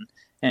off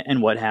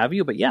and what have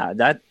you. But yeah,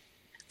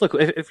 look,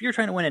 if you're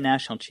trying to win a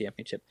national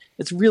championship,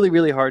 it's really,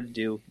 really hard to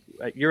do.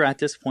 You're at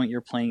this point,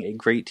 you're playing a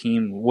great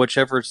team,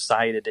 whichever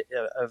side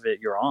of it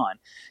you're on,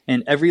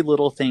 and every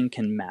little thing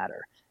can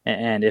matter.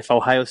 And if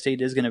Ohio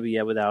State is going to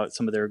be without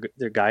some of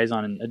their guys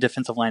on a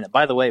defensive line that,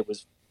 by the way,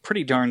 was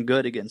pretty darn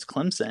good against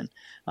Clemson,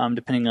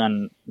 depending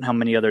on how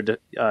many other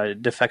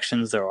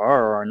defections there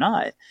are or are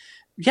not,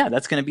 yeah,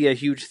 that's going to be a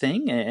huge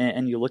thing.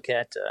 And you look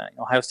at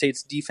Ohio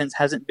State's defense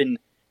hasn't been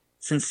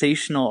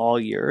sensational all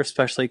year,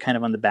 especially kind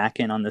of on the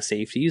back end on the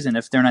safeties. And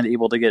if they're not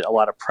able to get a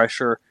lot of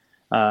pressure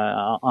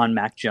on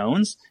Mac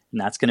Jones, then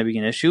that's going to be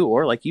an issue.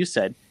 Or like you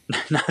said,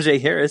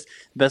 Najee Harris,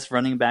 best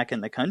running back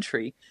in the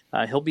country,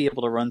 he'll be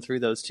able to run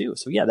through those too.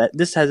 So yeah,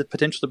 this has a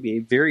potential to be a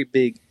very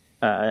big,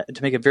 to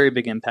make a very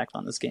big impact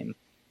on this game.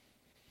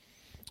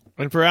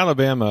 And for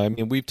Alabama, I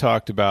mean, we've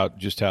talked about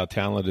just how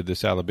talented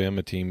this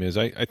Alabama team is.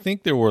 I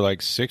think there were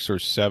like 6 or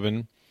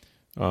 7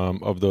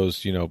 of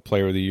those,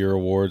 Player of the Year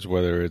awards,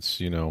 whether it's,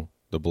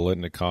 the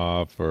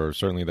Biletnikoff or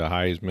certainly the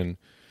Heisman,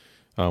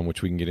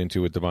 which we can get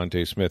into with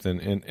Devontae Smith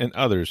and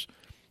others,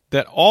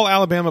 that all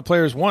Alabama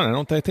players won.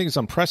 I think it's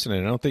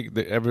unprecedented. I don't think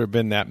there ever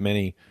been that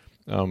many,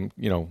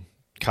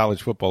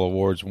 college football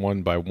awards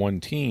won by one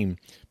team.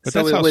 But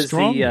so that's how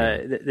strong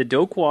the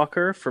Doak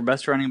Walker for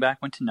best running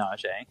back went to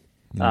Najee.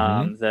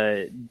 Mm-hmm.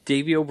 The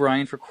Davey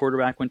O'Brien for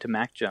quarterback went to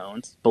Mac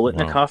Jones.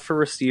 Biletnikoff for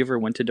receiver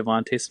went to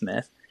Devontae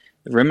Smith.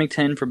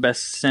 Remington for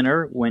best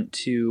center went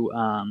to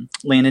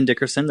Landon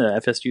Dickerson,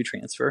 the FSU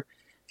transfer.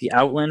 The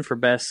Outland for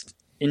best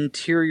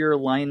interior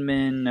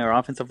lineman or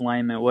offensive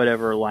lineman,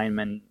 whatever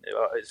lineman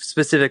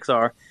specifics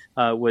are,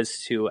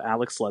 was to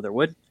Alex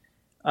Leatherwood.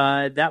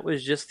 That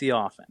was just the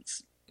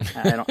offense.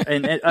 Patrick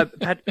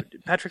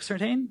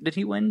Surtain, did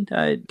he win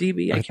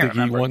DB? I can't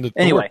remember. He won the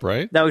anyway, Thorpe,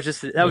 right? That was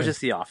just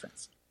the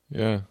offense.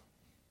 Yeah,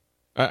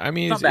 I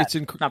mean, not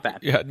bad.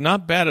 Yeah,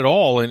 not bad at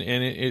all, and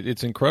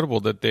it's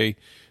incredible that they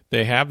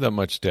have that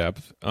much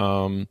depth.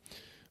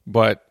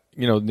 But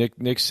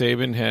Nick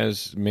Saban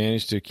has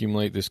managed to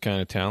accumulate this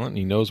kind of talent, and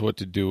he knows what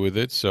to do with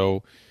it.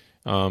 So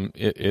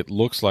it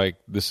looks like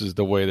this is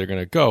the way they're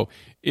going to go.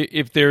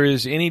 If there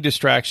is any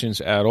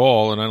distractions at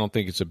all, and I don't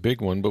think it's a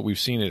big one, but we've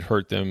seen it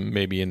hurt them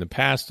maybe in the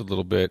past a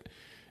little bit,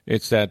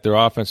 it's that their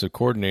offensive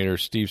coordinator,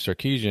 Steve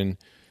Sarkisian,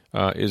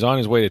 is on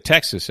his way to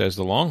Texas as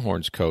the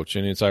Longhorns coach.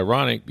 And it's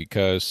ironic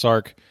because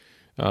Sark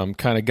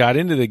kind of got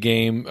into the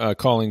game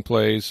calling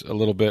plays a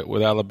little bit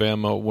with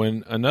Alabama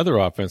when another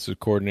offensive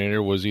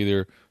coordinator was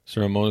either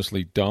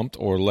ceremoniously dumped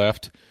or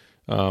left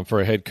for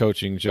a head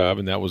coaching job,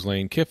 and that was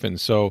Lane Kiffin.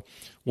 So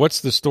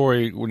what's the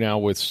story now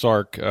with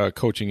Sark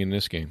coaching in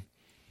this game?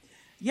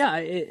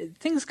 Yeah,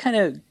 things kind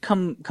of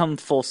come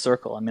full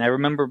circle. I mean, I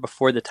remember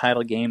before the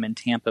title game in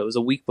Tampa, it was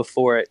a week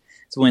before it.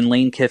 It's when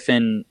Lane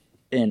Kiffin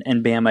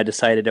and Bama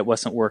decided it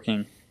wasn't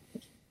working.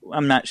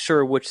 I'm not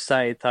sure which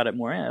side thought it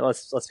more.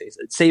 Let's face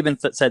it. Saban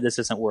said this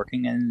isn't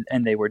working,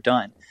 and they were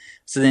done.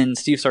 So then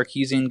Steve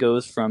Sarkisian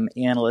goes from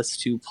analyst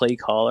to play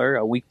caller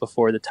a week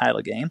before the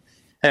title game.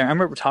 I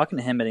remember talking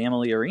to him at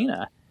Amalie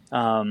Arena,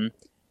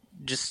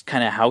 just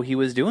kind of how he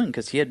was doing,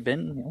 because he had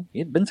been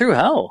through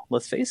hell.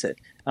 Let's face it.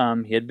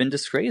 He had been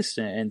disgraced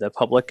in the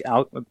public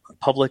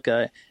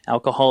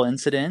alcohol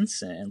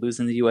incidents and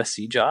losing the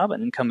USC job,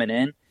 and then coming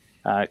in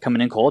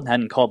cold and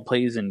hadn't called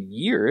plays in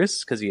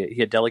years because he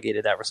had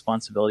delegated that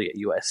responsibility at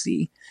USC.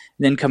 And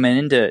then coming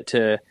in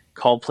to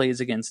call plays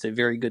against a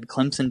very good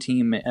Clemson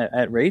team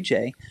at Ray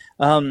J.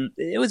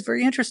 It was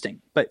very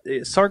interesting. But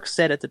Sark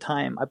said at the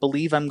time, I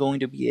believe I'm going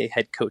to be a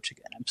head coach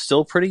again. I'm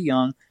still pretty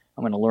young.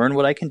 I'm going to learn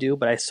what I can do,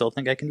 but I still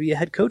think I can be a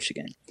head coach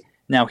again.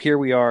 Now here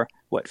we are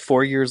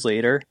 4 years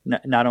later,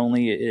 not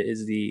only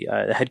is the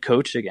head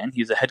coach again,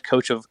 he's a head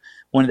coach of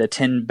one of the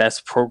 10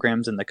 best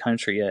programs in the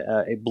country,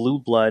 a blue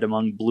blood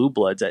among blue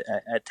bloods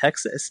at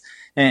Texas.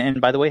 And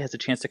by the way, has a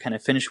chance to kind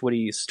of finish what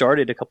he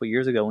started a couple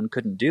years ago and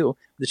couldn't do,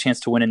 the chance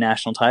to win a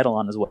national title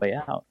on his way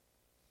out.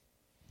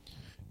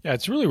 Yeah,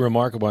 it's really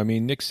remarkable. I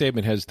mean, Nick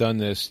Saban has done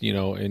this,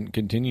 and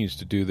continues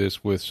to do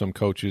this with some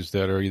coaches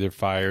that are either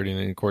fired,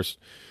 and of course,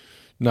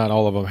 not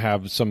all of them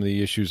have some of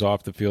the issues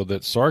off the field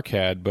that Sark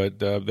had, but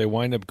they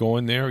wind up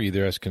going there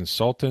either as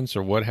consultants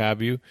or what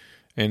have you.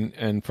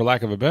 And for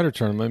lack of a better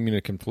term, I'm going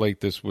to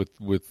conflate this with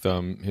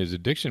his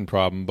addiction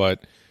problem,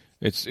 but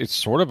it's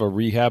sort of a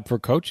rehab for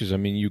coaches. I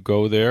mean, you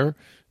go there,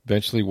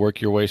 eventually work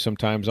your way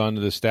sometimes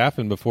onto the staff,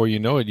 and before you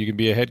know it, you can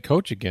be a head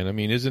coach again. I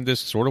mean, isn't this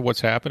sort of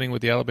what's happening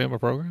with the Alabama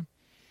program?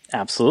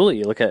 Absolutely.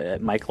 You look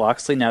at Mike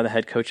Locksley, now the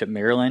head coach at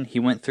Maryland. He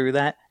went through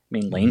that. I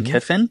mean, Lane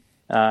Kiffin.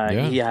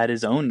 He had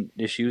his own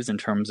issues in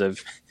terms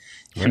of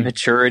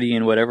immaturity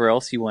and whatever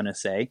else you want to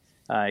say.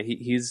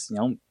 He's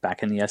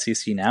back in the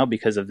SEC now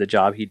because of the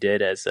job he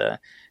did as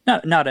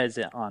not as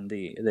on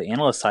the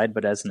analyst side,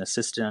 but as an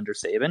assistant under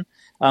Saban.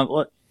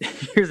 Well,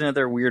 here's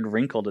another weird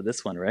wrinkle to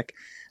this one, Rick.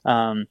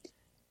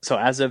 So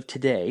as of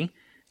today,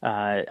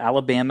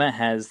 Alabama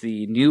has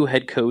the new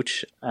head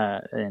coach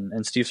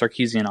and Steve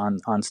Sarkisian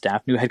on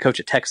staff, new head coach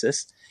at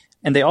Texas.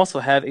 And they also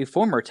have a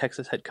former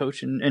Texas head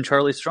coach in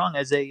Charlie Strong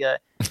as a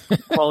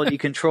quality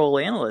control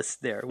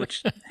analyst there,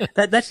 which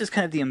that's just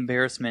kind of the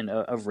embarrassment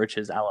of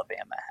riches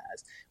Alabama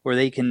has, where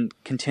they can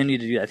continue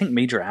to do that. I think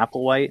Major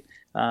Applewhite,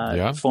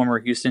 former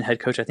Houston head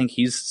coach, I think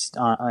he's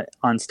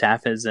on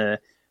staff as a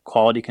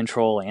quality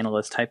control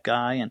analyst type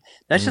guy. And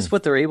that's just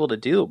what they're able to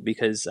do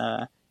because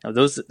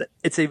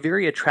it's a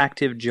very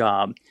attractive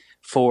job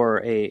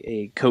for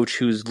a coach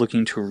who's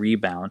looking to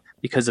rebound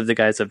because of the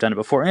guys that have done it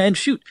before. And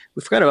shoot,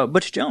 we forgot about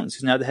Butch Jones,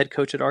 who's now the head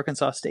coach at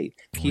Arkansas State.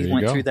 He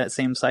went through that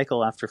same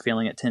cycle after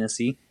failing at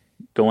Tennessee,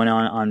 going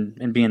on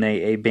and being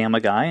a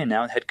Bama guy, and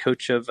now head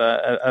coach of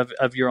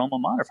your alma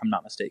mater, if I'm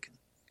not mistaken.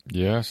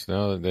 Yes,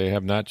 no, they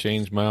have not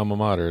changed my alma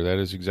mater. That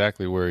is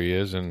exactly where he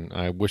is, and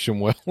I wish him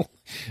well.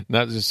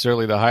 Not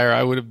necessarily the hire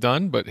I would have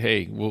done, but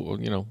hey, we're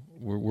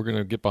going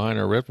to get behind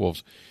our Red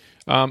Wolves.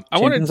 I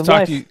wanted to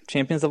talk to you.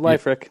 Champions of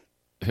life, Rick.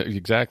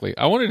 Exactly.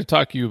 I wanted to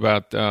talk to you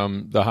about the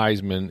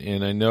Heisman,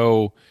 and I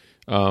know,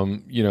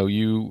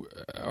 you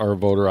are a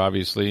voter,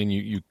 obviously, and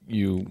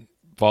you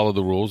follow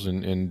the rules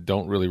and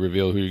don't really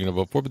reveal who you're going to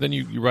vote for, but then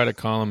you write a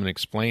column and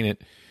explain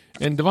it.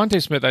 And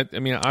Devontae Smith, I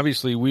mean,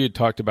 obviously, we had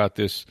talked about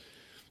this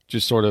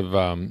just sort of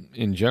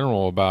in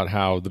general about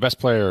how the best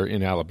player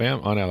on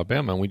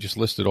Alabama, and we just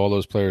listed all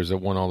those players that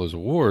won all those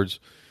awards,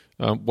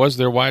 was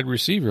their wide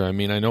receiver. I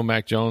mean, I know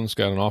Mac Jones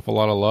got an awful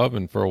lot of love,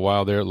 and for a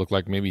while there, it looked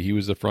like maybe he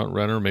was the front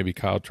runner. Maybe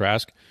Kyle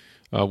Trask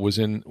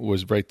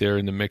was right there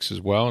in the mix as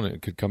well, and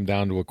it could come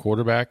down to a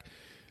quarterback.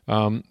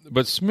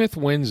 But Smith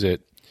wins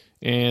it,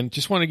 and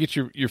just want to get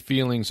your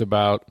feelings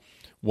about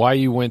why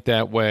you went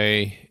that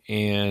way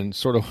and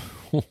sort of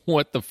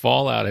what the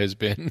fallout has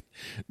been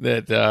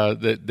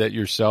that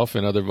yourself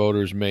and other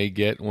voters may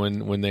get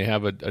when they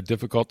have a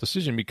difficult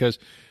decision, because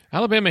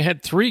Alabama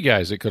had 3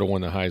 guys that could have won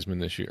the Heisman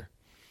this year.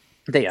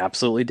 They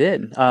absolutely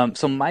did.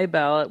 So my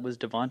ballot was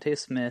Devontae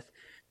Smith,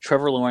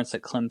 Trevor Lawrence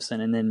at Clemson,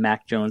 and then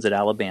Mac Jones at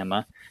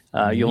Alabama.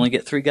 You only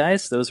get 3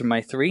 guys. Those are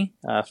my 3.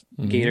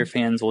 Gator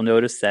fans will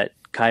notice that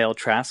Kyle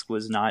Trask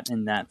was not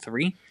in that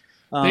 3.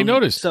 They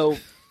noticed. So,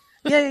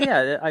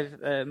 yeah.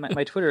 I've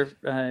my Twitter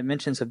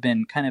mentions have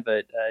been kind of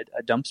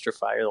a dumpster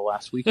fire the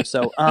last week or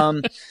so.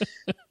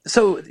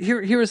 So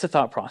here is the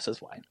thought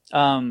process why.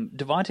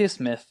 Devontae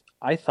Smith,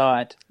 I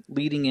thought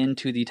leading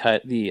into the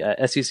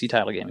SEC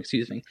title game,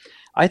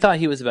 I thought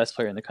he was the best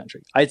player in the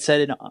country. I'd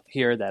said it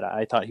here that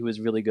I thought he was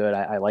really good.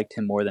 I liked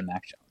him more than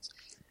Mac Jones.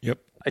 Yep.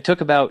 I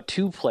took about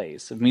 2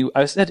 plays of me.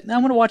 I said, I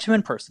want to watch him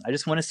in person. I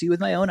just want to see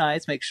with my own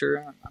eyes, make sure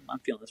I'm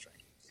feeling this right.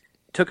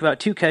 Took about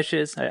 2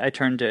 catches. I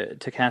turned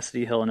to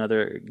Cassidy Hill,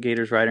 another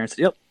Gators writer, and said,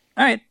 yep,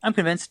 all right, I'm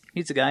convinced.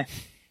 He's the guy.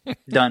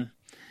 Done.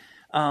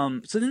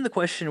 So then the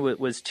question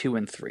was 2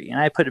 and 3. And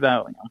I put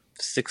about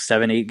 6,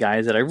 7, 8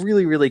 guys that I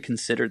really, really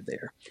considered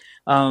there.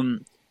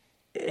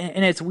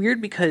 And it's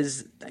weird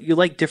because you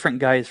like different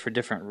guys for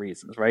different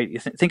reasons, right? You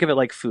think of it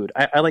like food.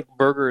 I like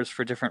burgers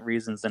for different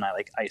reasons than I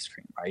like ice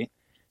cream, right?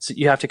 So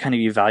you have to kind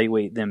of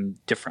evaluate them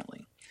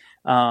differently.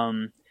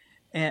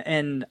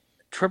 And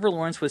Trevor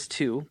Lawrence was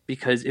 2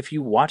 because if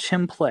you watch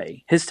him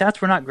play, his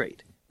stats were not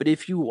great. But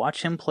if you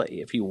watch him play,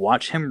 if you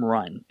watch him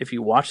run, if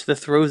you watch the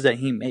throws that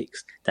he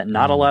makes, that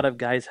not a lot of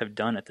guys have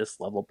done at this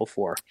level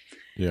before.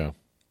 Yeah.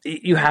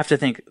 You have to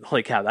think,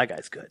 holy cow, that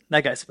guy's good.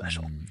 That guy's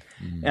special.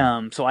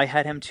 So I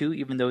had him 2,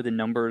 even though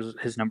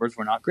his numbers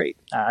were not great.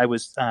 I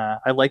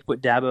liked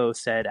what Dabo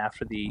said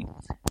after the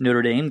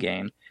Notre Dame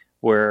game,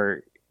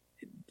 where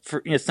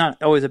it's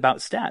not always about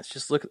stats.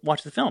 Just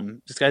watch the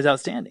film. This guy's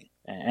outstanding,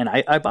 and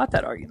I bought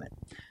that argument.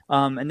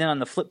 And then on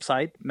the flip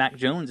side, Mac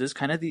Jones is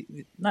kind of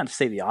not to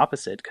say the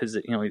opposite, because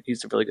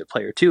he's a really good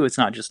player too. It's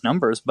not just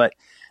numbers, but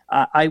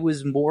I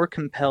was more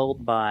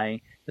compelled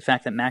by the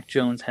fact that Mac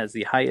Jones has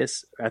the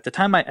highest at the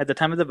time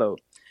of the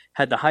vote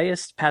had the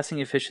highest passing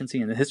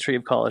efficiency in the history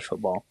of college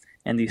football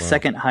and the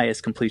second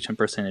highest completion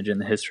percentage in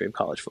the history of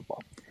college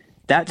football.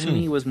 That to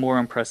me was more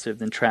impressive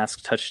than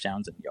Trask's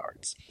touchdowns and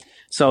yards.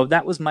 So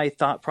that was my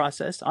thought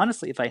process.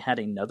 Honestly, if I had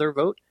another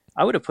vote,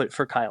 I would have put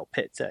for Kyle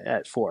Pitts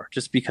at 4,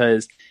 just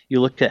because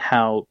you looked at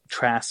how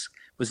Trask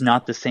was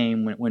not the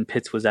same when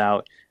Pitts was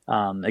out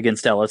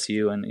against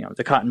LSU, and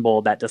the Cotton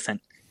Bowl, that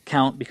doesn't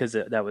count because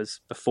that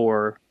was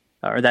before,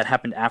 or that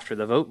happened after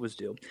the vote was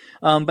due.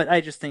 But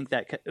I just think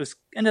that it was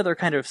another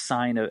kind of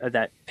sign of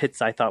that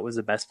Pitts, I thought, was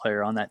the best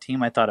player on that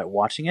team. I thought at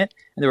watching it,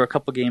 and there were a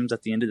couple games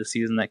at the end of the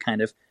season that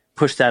kind of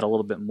pushed that a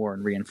little bit more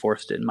and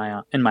reinforced it in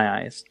my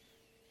eyes.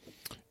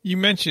 You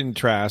mentioned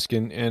Trask,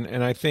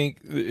 and I think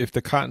if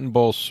the Cotton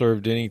Bowl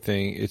served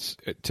anything,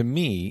 to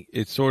me,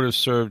 it sort of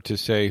served to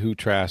say who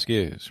Trask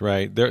is,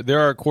 right? There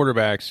are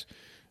quarterbacks,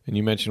 and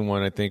you mentioned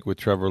one, I think, with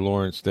Trevor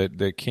Lawrence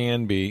that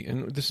can be,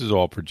 and this is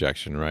all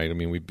projection, right? I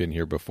mean, we've been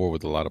here before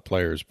with a lot of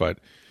players, but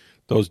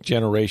those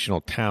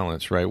generational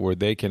talents, right, where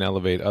they can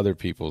elevate other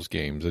people's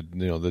games,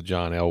 the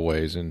John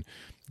Elways and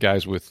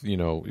guys with,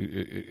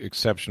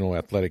 exceptional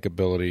athletic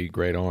ability,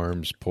 great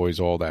arms, poise,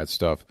 all that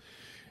stuff.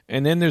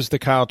 And then there's the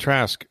Kyle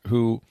Trask,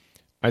 who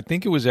I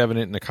think it was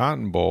evident in the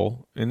Cotton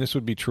Bowl, and this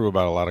would be true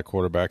about a lot of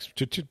quarterbacks,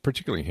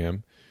 particularly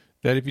him,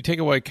 that if you take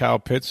away Kyle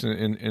Pitts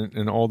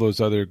and all those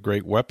other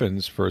great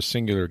weapons for a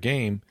singular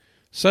game,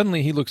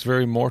 suddenly he looks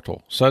very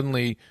mortal.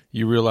 Suddenly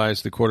you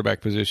realize the quarterback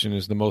position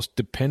is the most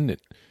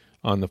dependent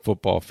on the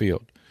football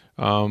field.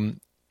 And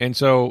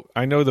so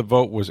I know the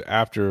vote was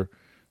after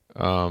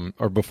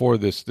or before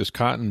this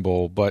Cotton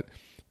Bowl, but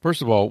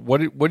first of all,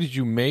 what did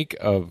you make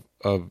of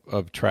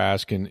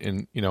Trask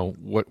and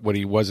what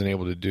he wasn't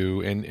able to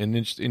do, and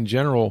in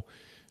general,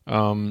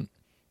 I'm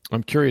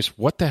curious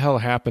what the hell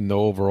happened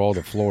though overall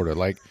to Florida.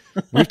 Like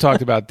we've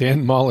talked about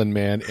Dan Mullen,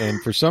 man,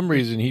 and for some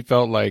reason he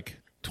felt like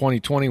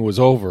 2020 was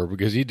over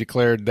because he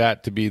declared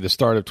that to be the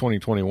start of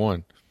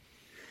 2021.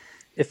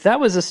 If that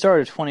was the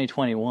start of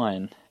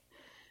 2021,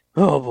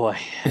 oh boy,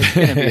 it's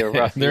going to be a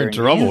rough year. They're in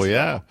trouble,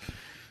 yeah.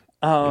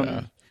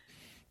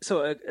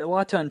 So a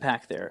lot to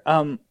unpack there.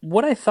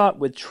 What I thought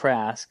with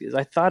Trask is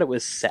I thought it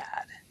was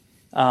sad.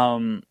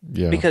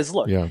 Because,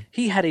 look,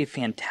 he had a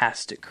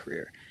fantastic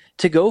career.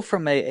 To go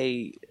from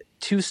a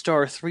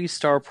 2-star,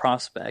 3-star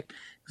prospect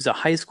who's a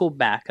high school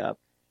backup,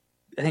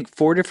 I think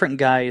 4 different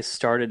guys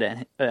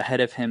started ahead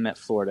of him at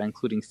Florida,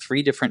 including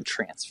 3 different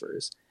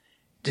transfers,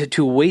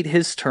 to wait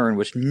his turn,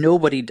 which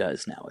nobody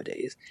does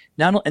nowadays.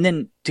 And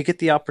then to get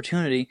the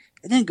opportunity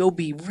and then go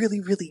be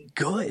really, really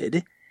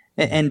good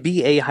and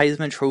be a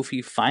Heisman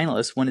Trophy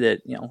finalist. One of the,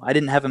 I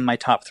didn't have him in my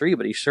top 3,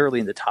 but he's surely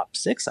in the top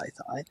 6, I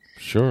thought.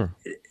 Sure.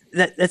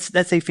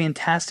 That's a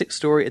fantastic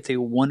story. It's a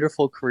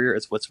wonderful career.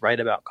 It's what's right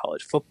about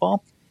college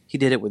football. He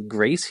did it with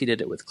grace. He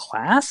did it with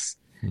class.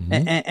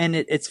 Mm-hmm. And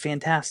it's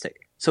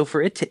fantastic. So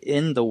for it to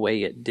end the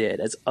way it did,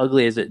 as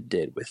ugly as it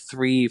did, with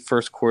 3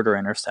 first-quarter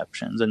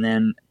interceptions and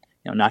then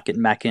not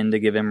getting back in to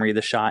give Emory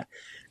the shot,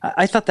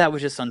 I thought that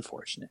was just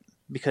unfortunate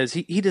because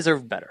he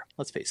deserved better.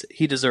 Let's face it.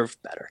 He deserved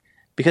better.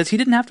 Because he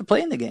didn't have to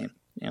play in the game.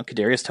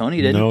 Kadarius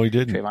Toney didn't. No, he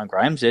didn't. Trayvon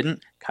Grimes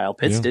didn't. Kyle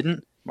Pitts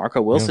didn't.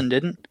 Marco Wilson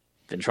didn't.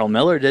 Ventrell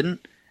Miller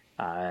didn't.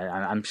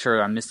 I'm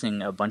sure I'm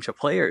missing a bunch of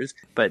players,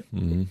 but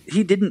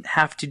he didn't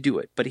have to do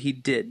it. But he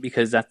did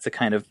because that's the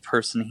kind of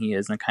person he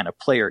is and the kind of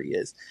player he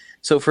is.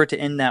 So for it to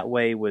end that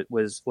way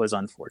was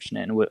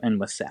unfortunate and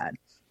was sad.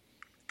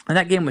 And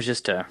that game was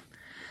just a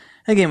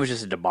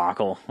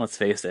debacle. Let's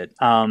face it.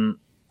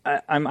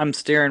 I'm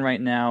staring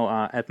right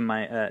now at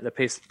my the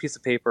piece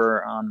of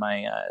paper on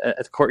my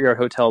at the Courtyard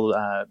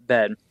Hotel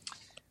bed.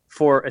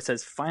 It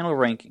says final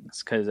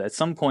rankings because at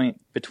some point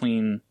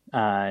between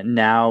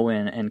now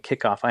and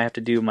kickoff, I have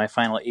to do my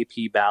final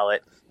AP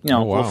ballot.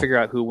 We'll figure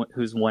out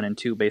who's 1 and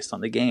 2 based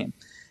on the game.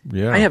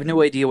 Yeah, I have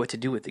no idea what to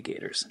do with the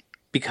Gators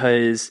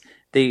because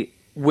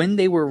when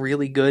they were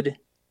really good,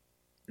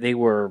 they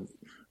were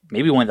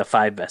maybe one of the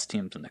 5 best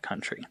teams in the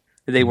country.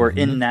 They were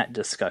in that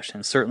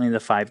discussion, certainly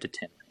the 5 to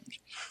 10 range.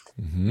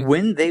 Mm-hmm.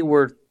 When they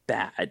were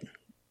bad,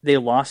 they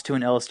lost to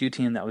an LSU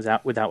team that was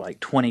out without like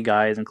 20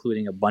 guys,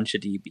 including a bunch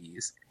of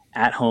DBs,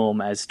 at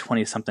home as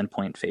 20-something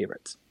point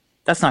favorites.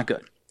 That's not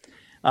good.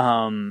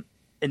 And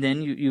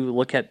then you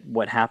look at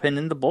what happened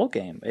in the bowl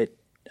game.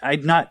 I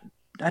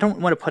don't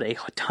want to put a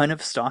ton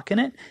of stock in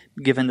it,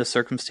 given the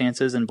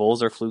circumstances, and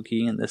bowls are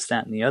fluky and this,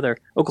 that, and the other.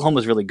 Oklahoma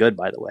was really good,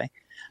 by the way.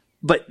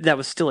 But that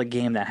was still a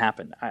game that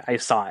happened. I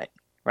saw it.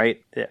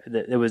 Right,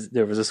 there was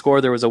a score,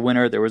 there was a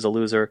winner, there was a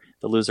loser.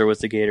 The loser was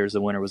the Gators,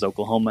 the winner was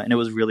Oklahoma, and it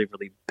was really,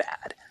 really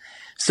bad.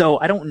 So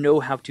I don't know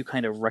how to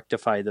kind of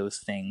rectify those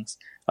things.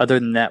 Other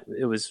than that,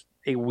 it was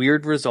a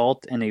weird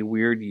result and a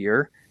weird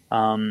year.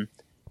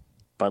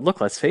 But look,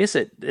 let's face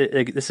it,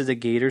 this is a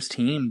Gators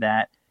team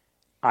that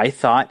I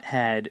thought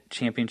had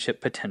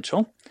championship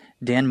potential.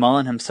 Dan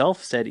Mullen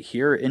himself said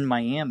here in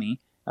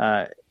Miami,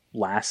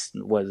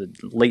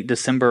 late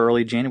December,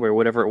 early January,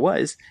 whatever it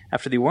was,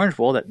 after the Orange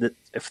Bowl, that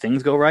if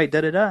things go right,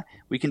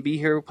 we can be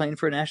here playing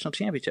for a national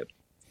championship.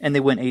 And they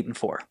went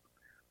 8-4.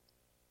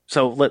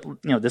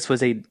 this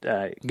was a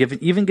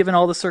given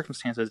all the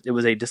circumstances, it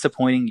was a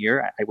disappointing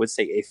year. I would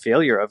say a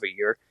failure of a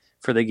year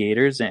for the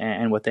Gators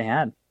and what they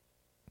had.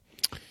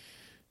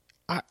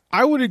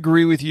 I would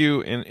agree with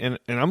you, and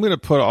I'm going to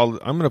put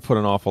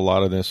an awful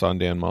lot of this on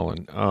Dan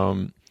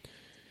Mullen.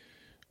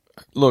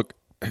 Look,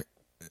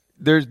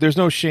 there's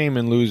no shame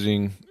in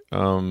losing,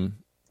 some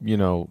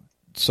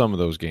of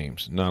those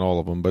games, not all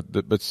of them,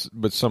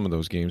 but some of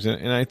those games,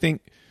 and I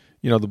think.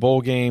 The bowl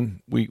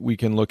game, we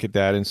can look at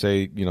that and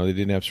say, they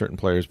didn't have certain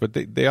players, but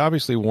they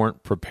obviously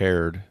weren't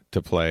prepared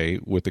to play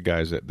with the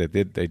guys that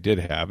they did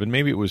have, and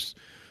maybe it was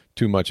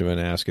too much of an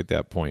ask at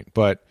that point.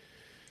 But,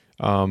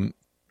 the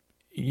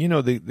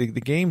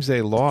games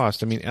they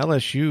lost,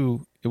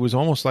 LSU, it was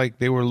almost like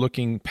they were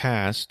looking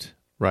past,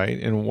 right?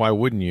 And why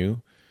wouldn't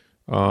you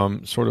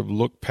sort of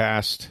look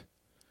past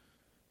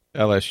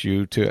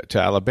LSU to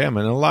Alabama,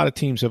 and a lot of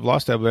teams have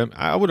lost Alabama.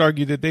 I would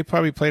argue that they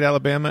probably played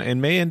Alabama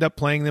and may end up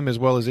playing them as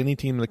well as any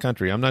team in the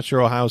country. I'm not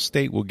sure Ohio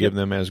State will give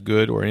them as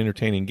good or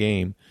entertaining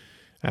game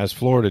as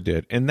Florida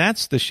did, and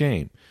that's the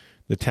shame.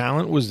 The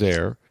talent was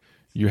there.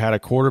 You had a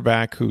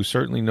quarterback who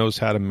certainly knows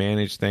how to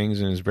manage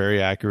things and is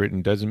very accurate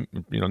and doesn't,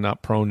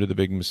 not prone to the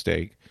big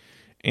mistake.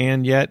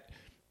 And yet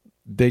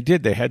they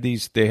did. They had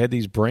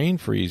these brain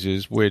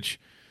freezes, which.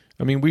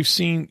 We've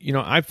seen,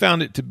 I've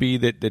found it to be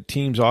that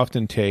teams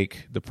often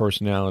take the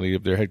personality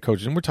of their head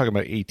coaches, and we're talking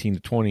about 18 to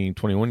 20,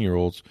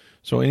 21-year-olds,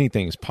 so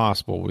anything is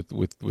possible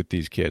with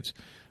these kids.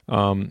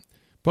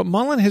 But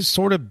Mullen has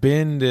sort of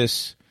been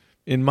this,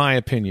 in my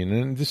opinion,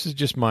 and this is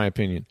just my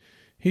opinion,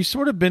 he's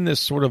sort of been this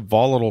sort of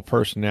volatile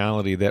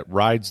personality that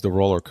rides the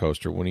roller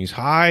coaster. When he's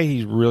high,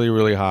 he's really,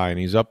 really high, and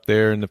he's up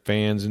there in the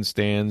fans and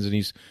stands, and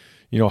he's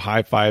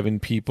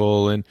high-fiving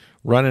people and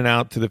running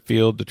out to the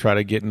field to try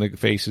to get in the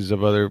faces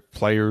of other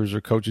players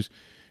or coaches.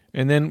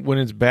 And then when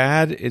it's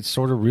bad, it's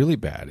sort of really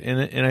bad.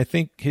 And I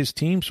think his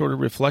team sort of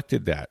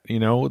reflected that,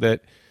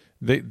 that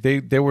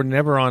they were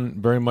never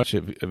on very much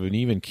of an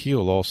even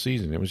keel all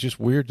season. It was just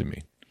weird to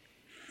me.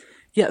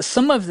 Yeah,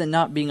 some of the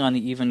not being on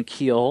the even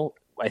keel,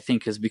 I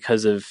think, is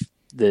because of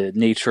the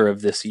nature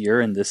of this year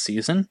and this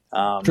season.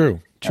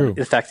 True.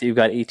 The fact that you've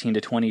got 18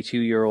 to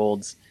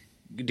 22-year-olds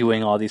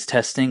doing all these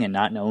testing and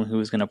not knowing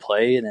who's going to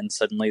play, and then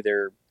suddenly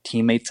their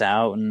teammates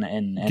out and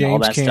all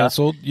that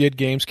canceled. stuff. You had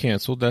games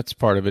canceled. That's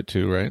part of it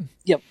too, right?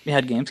 Yep, you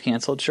had games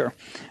canceled, sure.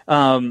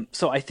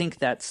 So I think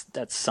that's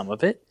some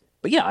of it.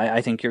 But yeah,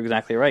 I think you're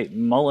exactly right.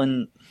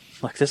 Mullen,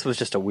 this was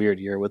just a weird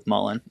year with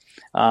Mullen.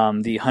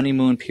 The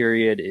honeymoon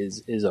period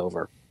is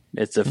over.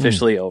 It's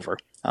officially over.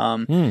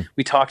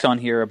 We talked on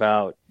here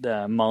about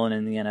Mullen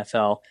in the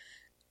NFL.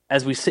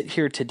 As we sit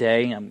here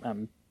today,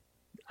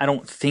 I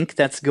don't think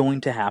that's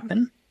going to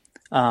happen.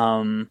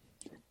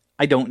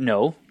 I don't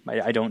know.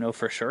 I don't know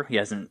for sure. He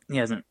hasn't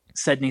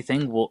said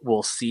anything.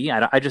 We'll see.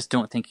 I just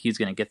don't think he's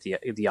going to get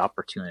the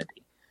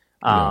opportunity.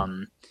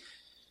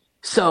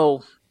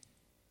 So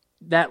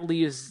that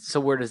leaves. So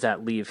where does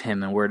that leave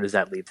him, and where does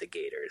that leave the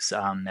Gators?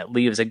 That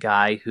leaves a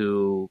guy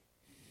who,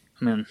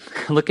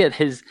 look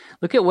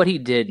at what he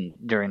did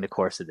during the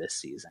course of this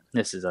season.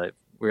 This is a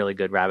really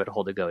good rabbit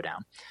hole to go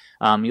down.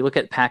 You look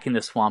at packing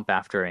the swamp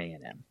after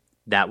A&M.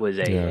 That was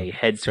a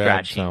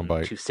head-scratching,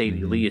 to say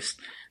the least,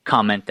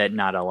 comment that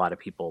not a lot of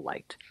people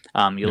liked.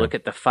 Look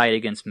at the fight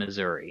against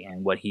Missouri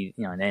and what he,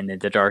 and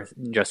the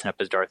dressing up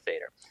as Darth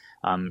Vader.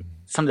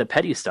 Some of the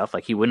petty stuff,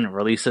 like he wouldn't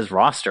release his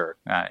roster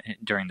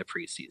during the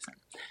preseason.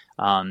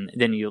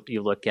 Then you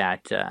look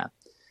at,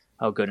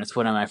 oh goodness,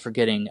 what am I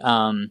forgetting?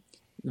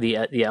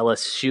 The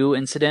LSU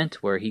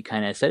incident where he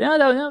kind of said, "Oh,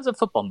 that was a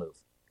football move."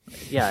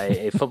 Yeah,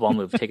 a football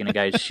move, taking a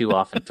guy's shoe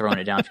off and throwing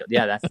it downfield.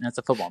 Yeah, that's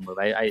a football move.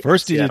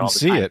 First he didn't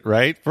see it,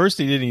 right? First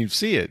he didn't even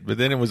see it, but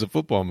then it was a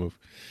football move.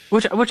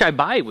 Which I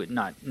buy with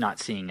not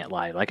seeing it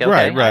live. Like,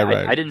 okay,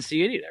 right. I didn't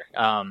see it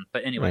either.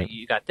 But anyway,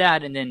 You got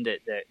that, and then the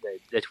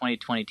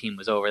 2020 team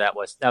was over. That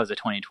was a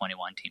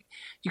 2021 team.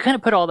 You kind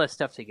of put all that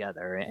stuff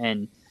together,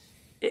 and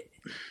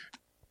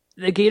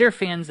the Gator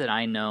fans that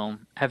I know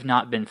have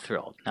not been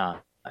thrilled.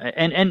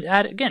 And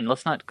again,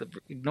 let's not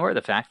ignore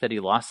the fact that he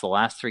lost the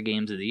last 3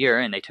 games of the year,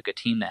 and they took a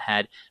team that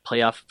had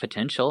playoff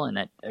potential, and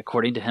that,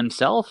 according to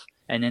himself,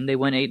 and then they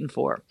went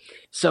 8-4.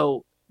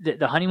 So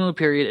the honeymoon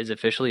period is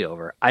officially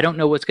over. I don't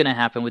know what's going to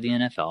happen with the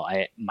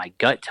NFL. My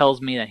gut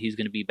tells me that he's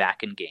going to be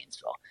back in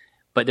Gainesville,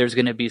 but there's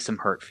going to be some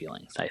hurt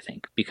feelings, I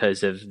think,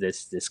 because of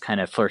this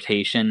kind of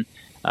flirtation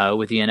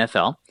with the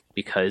NFL,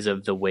 because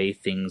of the way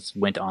things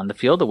went on the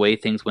field, the way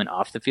things went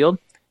off the field.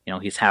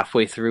 He's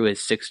halfway through his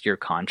 6-year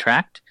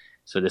contract.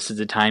 So this is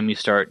the time you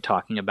start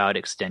talking about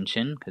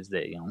extension, because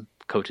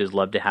coaches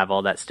love to have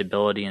all that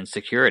stability and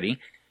security.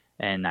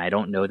 And I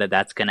don't know that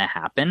that's going to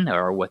happen,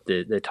 or what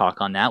the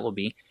talk on that will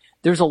be.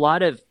 There's a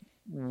lot of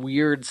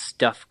weird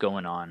stuff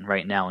going on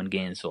right now in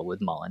Gainesville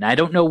with Mullen. I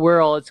don't know where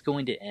all it's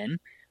going to end,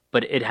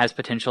 but it has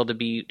potential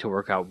to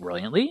work out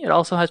brilliantly. It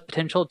also has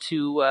potential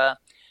to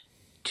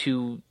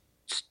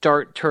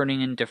start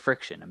turning into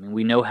friction.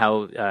 We know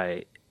how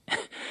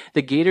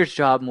the Gators'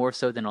 job, more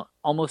so than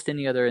almost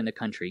any other in the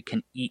country,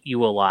 can eat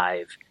you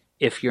alive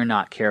if you're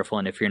not careful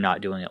and if you're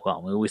not doing it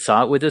well. I mean, we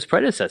saw it with his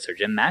predecessor,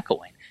 Jim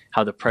McElwain,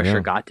 how the pressure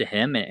got to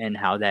him and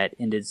how that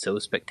ended so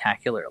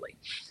spectacularly.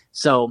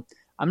 So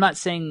I'm not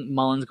saying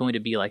Mullen's going to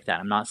be like that.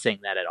 I'm not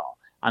saying that at all.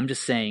 I'm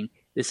just saying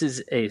this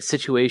is a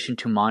situation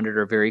to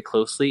monitor very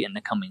closely in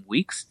the coming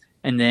weeks,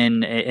 and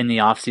then in the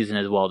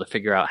offseason as well, to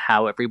figure out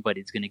how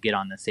everybody's going to get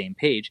on the same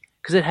page,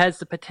 because it has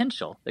the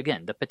potential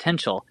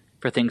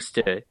for things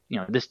to,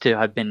 this to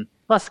have been,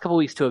 last couple of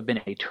weeks to have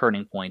been a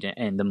turning point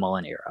in the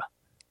Mullen era.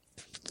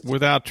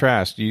 Without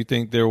Trask, do you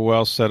think they're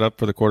well set up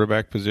for the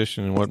quarterback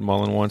position and what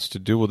Mullen wants to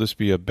do? Will this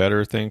be a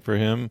better thing for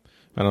him?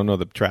 I don't know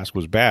that Trask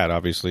was bad,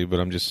 obviously, but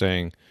I'm just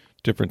saying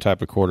different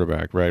type of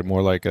quarterback, right?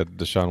 More like a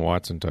Deshaun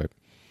Watson type.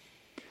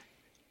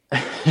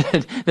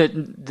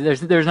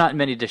 There's not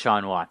many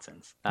Deshaun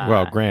Watsons.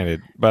 Well,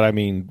 granted, but I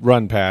mean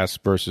run pass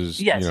versus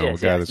a guy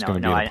that's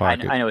going to be in the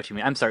pocket. I know what you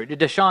mean. I'm sorry.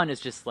 Deshaun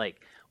is just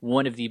like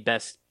one of the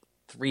best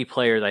 3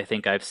 players I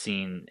think I've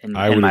seen in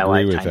my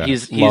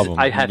lifetime.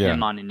 I have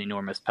him on an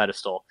enormous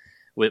pedestal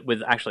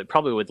with actually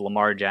probably with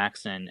Lamar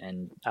Jackson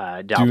and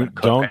Dalvin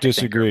Cook. Don't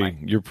disagree.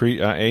 You're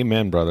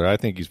amen, brother. I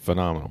think he's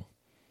phenomenal.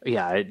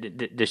 Yeah,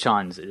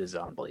 Deshaun is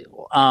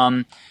unbelievable.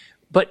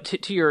 But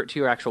to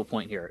your actual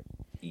point here,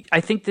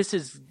 I think this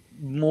is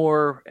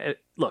more.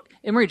 Look,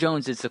 Emory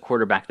Jones is the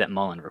quarterback that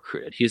Mullen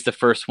recruited. He's the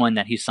first one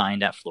that he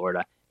signed at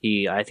Florida.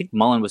 I think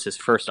Mullen was his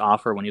first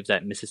offer when he was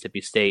at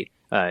Mississippi State.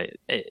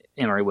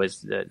 Emory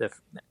was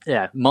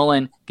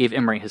Mullen gave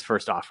Emory his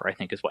first offer, I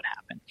think is what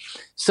happened.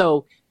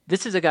 So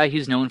this is a guy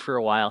he's known for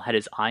a while, had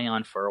his eye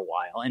on for a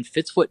while, and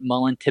fits what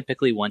Mullen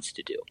typically wants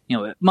to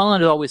do.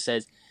 Mullen always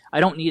says, I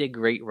don't need a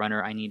great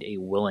runner, I need a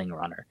willing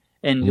runner.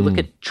 And you look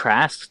at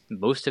Trask,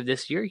 most of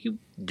this year, he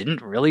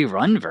didn't really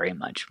run very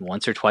much.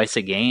 Once or twice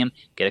a game,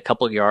 get a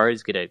couple of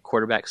yards, get a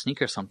quarterback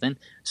sneak or something.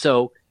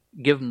 So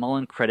give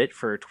Mullen credit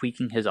for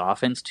tweaking his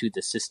offense to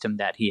the system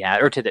that he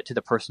had, or to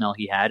the personnel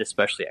he had,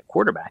 especially at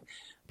quarterback.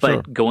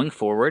 But going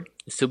forward,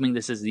 assuming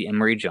this is the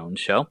Emory Jones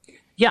show,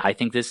 I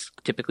think this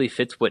typically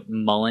fits what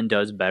Mullen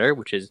does better,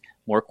 which is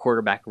more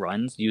quarterback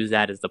runs. Use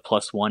that as the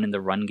 +1 in the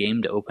run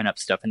game to open up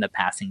stuff in the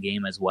passing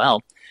game as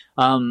well.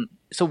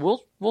 So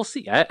we'll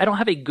see. I don't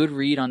have a good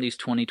read on these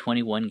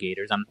 2021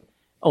 Gators. I'm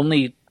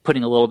only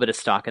putting a little bit of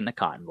stock in the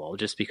Cotton Bowl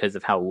just because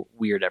of how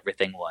weird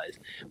everything was.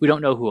 We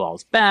don't know who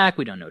all's back.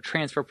 We don't know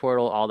transfer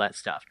portal, all that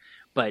stuff.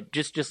 But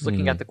just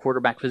looking at the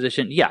quarterback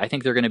position, I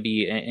think they're going to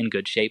be in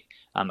good shape.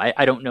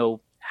 I don't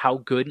know how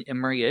good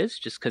Emory is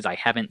just because I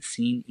haven't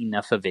seen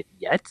enough of it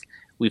yet.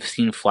 We've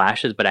seen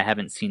flashes, but I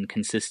haven't seen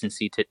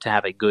consistency to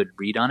have a good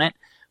read on it.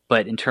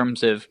 But in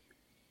terms of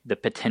the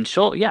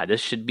potential,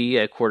 this should be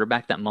a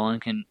quarterback that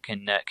Mullen can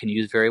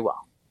use very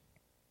well.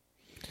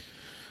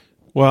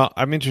 Well,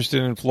 I'm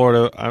interested in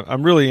Florida.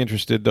 I'm really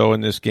interested, though,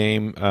 in this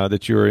game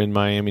that you were in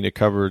Miami to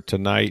cover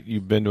tonight.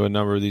 You've been to a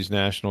number of these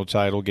national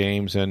title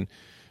games, and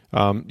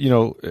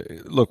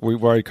look,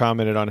 we've already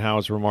commented on how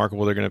it's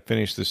remarkable they're going to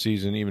finish the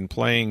season even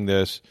playing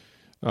this.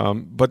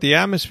 But the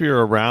atmosphere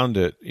around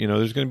it,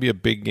 there's going to be a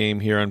big game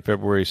here on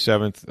February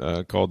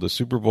 7th called the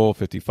Super Bowl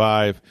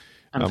 55.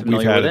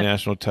 We've had a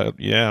national title.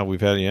 Yeah, they're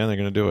going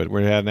to do it.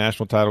 We had a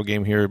national title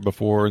game here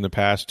before in the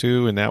past,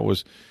 too, and that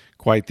was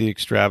quite the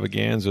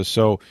extravaganza.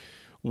 So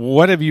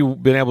what have you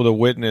been able to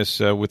witness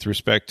with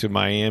respect to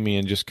Miami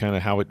and just kind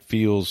of how it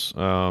feels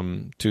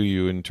to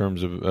you in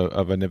terms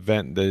of an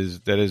event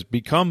that has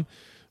become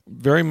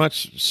very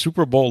much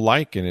Super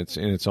Bowl-like in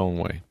its own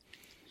way?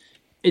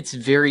 It's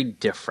very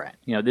different.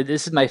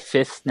 This is my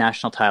 5th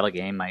national title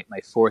game, my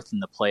 4th in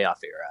the playoff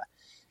era.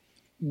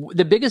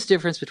 The biggest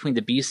difference between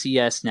the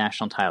BCS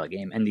national title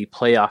game and the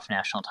playoff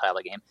national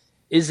title game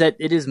is that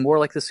it is more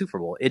like the Super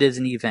Bowl. It is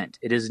an event.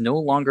 It is no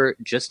longer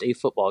just a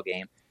football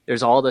game.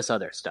 There's all this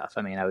other stuff.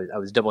 I mean, I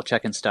was double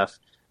checking stuff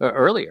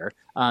earlier.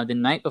 The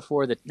night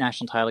before the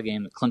national title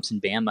game at Clemson,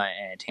 Bama,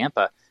 and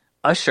Tampa,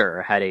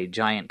 Usher had a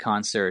giant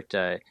concert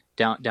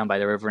down by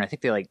the river, and I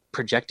think they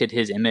projected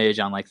his image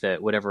on the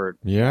whatever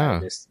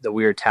the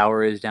weird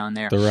tower is down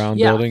there, the round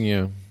building,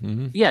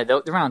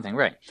 the round thing,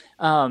 right?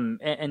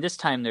 And this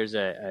time there's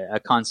a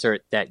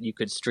concert that you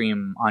could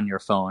stream on your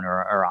phone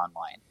or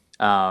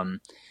online.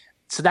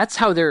 So that's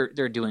how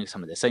they're doing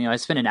some of this. So, I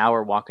spent an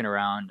hour walking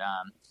around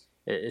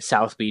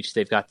South Beach.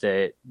 They've got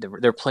their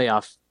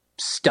playoff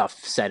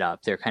stuff set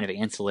up, their kind of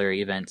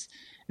ancillary events,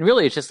 and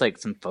really it's just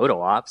some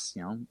photo ops.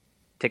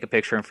 Take a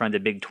picture in front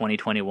of the big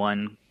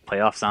 2021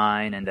 playoff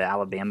sign and the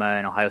Alabama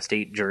and Ohio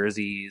State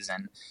jerseys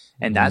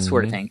and that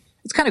sort of thing.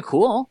 It's kind of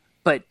cool,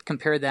 but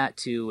compare that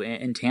to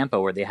in Tampa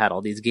where they had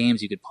all these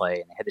games you could play,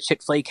 and they had the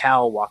Chick-fil-A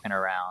cow walking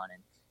around,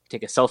 and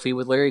take a selfie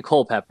with Larry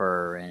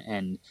Culpepper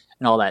and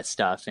all that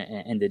stuff,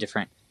 and the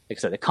different,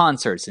 the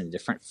concerts and the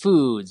different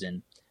foods,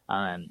 and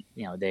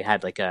they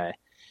had a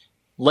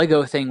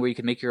Lego thing where you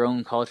could make your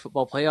own college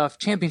football playoff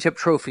championship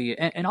trophy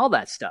and all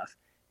that stuff.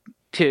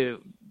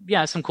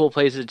 Some cool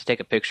places to take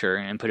a picture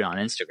and put it on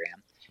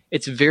Instagram.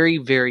 It's very,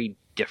 very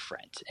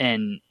different.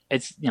 And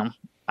it's,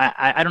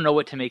 I don't know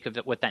what to make of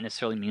what that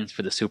necessarily means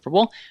for the Super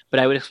Bowl, but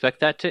I would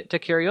expect that to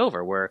carry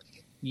over where,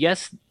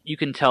 yes, you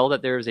can tell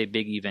that there's a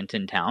big event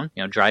in town,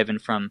 driving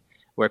from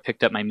where I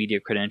picked up my media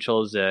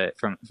credentials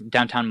from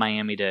downtown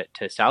Miami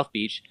to South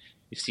Beach.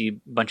 You see a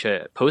bunch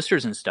of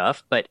posters and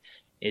stuff, but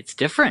it's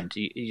different.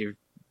 You're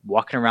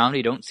walking around,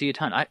 you don't see a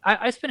ton.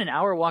 I spent an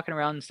hour walking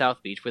around in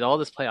South Beach with all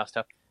this playoff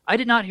stuff. I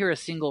did not hear a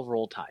single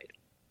Roll Tide.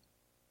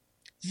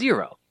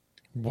 Zero.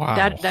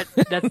 Wow.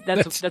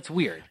 That's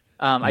weird.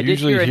 I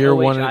usually did hear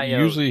one.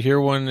 Usually hear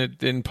one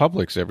in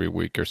Publix every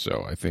week or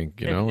so. I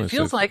think it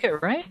feels like it,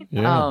 right?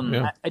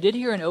 Yeah, I did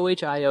hear an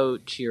OHIO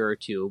cheer or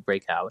two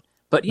break out,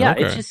 but yeah,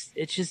 Okay.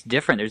 it's just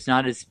different.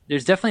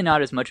 There's definitely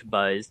not as much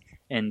buzz,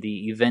 and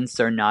the events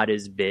are not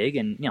as big,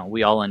 and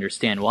we all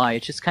understand why.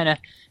 It's just kind of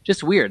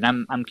just weird.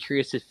 And I'm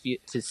curious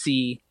to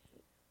see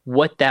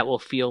what that will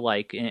feel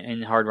like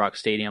in Hard Rock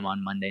Stadium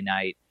on Monday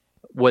night.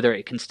 Whether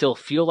it can still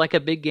feel like a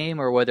big game,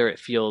 or whether it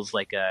feels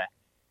like a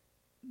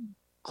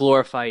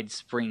glorified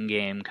spring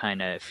game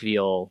kind of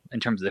feel in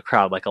terms of the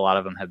crowd, like a lot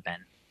of them have been.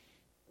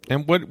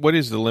 And what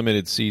is the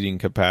limited seating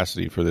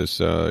capacity for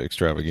this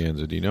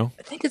extravaganza? Do you know?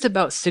 I think it's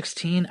about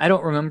 16. I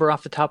don't remember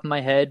off the top of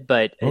my head,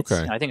 but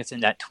Okay. I think it's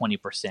in that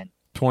 20%.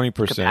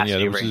 20%,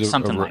 capacity yeah, rate,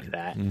 something like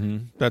that.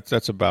 Mm-hmm.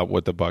 That's about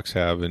what the Bucks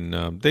have,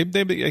 and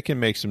they can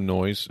make some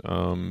noise,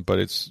 but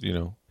it's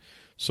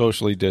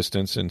socially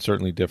distanced and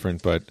certainly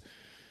different. But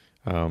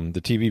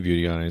the TV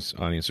beauty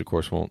audience, of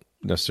course, won't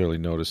necessarily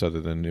notice,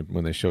 other than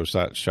when they show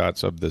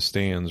shots of the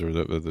stands or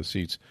the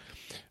seats.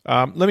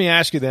 Let me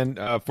ask you then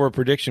for a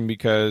prediction,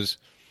 because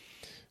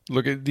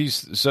look at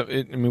these.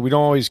 We don't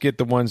always get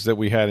the ones that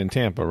we had in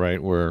Tampa,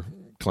 right, where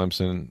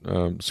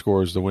Clemson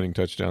scores the winning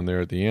touchdown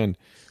there at the end.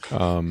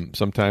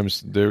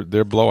 Sometimes they're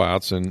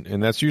blowouts,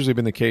 and that's usually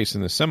been the case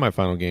in the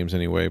semifinal games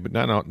anyway, but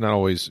not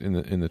always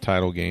in the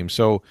title game.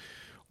 So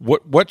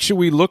what should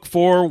we look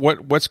for?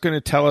 What's going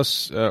to tell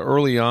us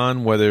early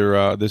on whether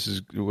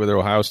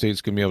Ohio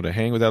State's going to be able to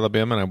hang with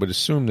Alabama? And I would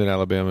assume that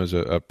Alabama is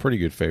a pretty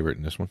good favorite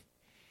in this one.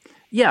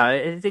 Yeah,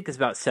 I think it's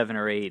about 7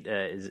 or 8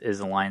 is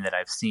the line that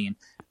I've seen.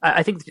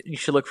 I think you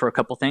should look for a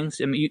couple things.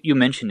 I mean, you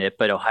mentioned it,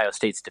 but Ohio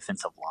State's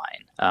defensive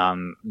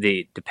line,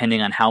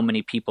 depending on how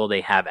many people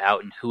they have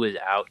out and who is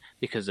out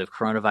because of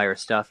coronavirus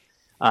stuff,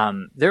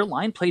 their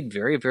line played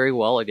very, very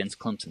well against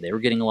Clemson. They were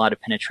getting a lot of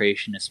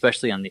penetration,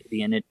 especially on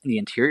the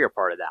interior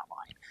part of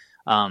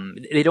that line.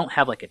 They don't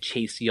have like a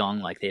Chase Young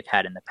like they've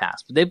had in the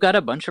past, but they've got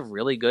a bunch of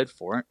really good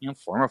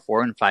former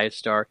 4 and 5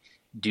 star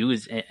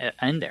dudes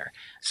in there.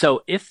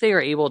 So if they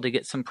are able to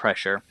get some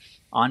pressure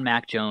on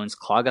Mac Jones,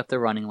 clog up the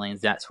running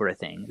lanes, that sort of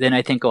thing, then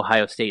I think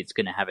Ohio State's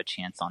going to have a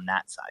chance on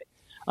that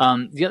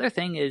side. The other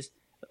thing is,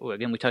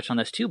 again, we touched on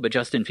this too, but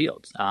Justin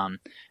Fields.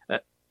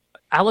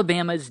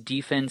 Alabama's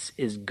defense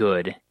is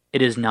good.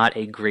 It is not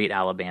a great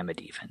Alabama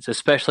defense,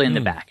 especially in the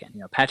back end.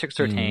 Patrick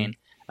Surtain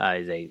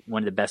is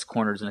one of the best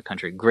corners in the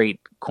country, great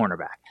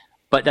cornerback.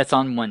 But that's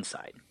on one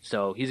side.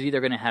 So he's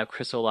either going to have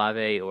Chris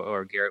Olave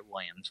or Garrett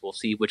Williams. We'll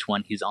see which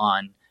one he's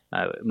on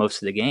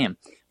most of the game.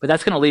 But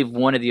that's going to leave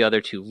one of the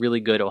other two really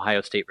good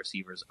Ohio State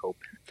receivers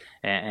open.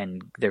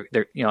 And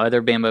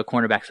other Bama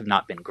cornerbacks have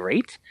not been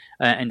great,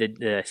 and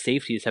the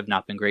safeties have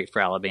not been great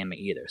for Alabama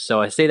either.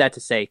 So I say that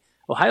to say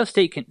Ohio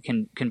State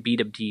can beat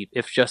them deep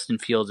if Justin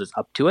Fields is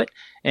up to it,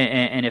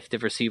 and if the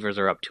receivers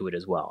are up to it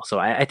as well. So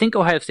I think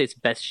Ohio State's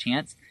best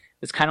chance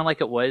is kind of like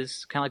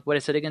what I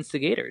said against the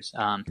Gators.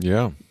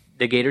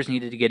 The Gators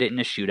needed to get it in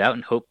a shootout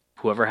and hope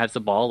whoever has the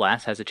ball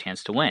last has a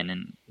chance to win.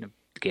 And the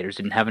Gators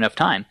didn't have enough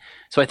time.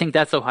 So I think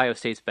that's Ohio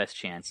State's best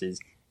chance, is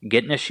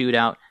get in a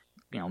shootout,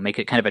 make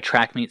it kind of a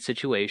track meet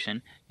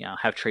situation,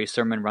 have Trey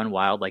Sermon run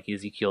wild like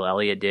Ezekiel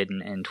Elliott did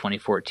in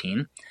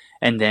 2014.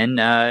 And then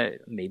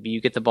maybe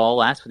you get the ball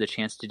last with a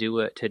chance to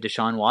do to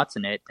Deshaun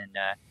Watson it and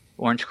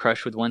Orange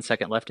Crush with 1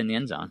 second left in the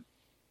end zone.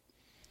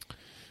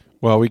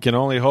 Well, we can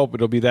only hope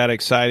it'll be that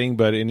exciting,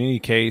 but in any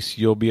case,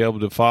 you'll be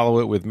able to follow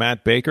it with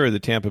Matt Baker of the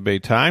Tampa Bay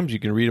Times. You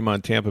can read him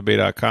on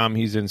TampaBay.com.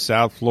 He's in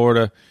South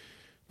Florida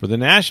for the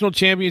national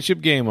championship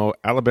game.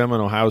 Alabama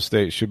and Ohio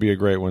State should be a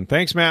great one.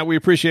 Thanks, Matt. We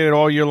appreciate it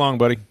all year long,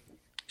 buddy.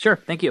 Sure.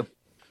 Thank you.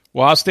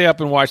 Well, I'll stay up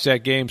and watch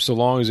that game so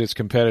long as it's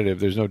competitive.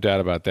 There's no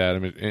doubt about that.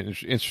 I'm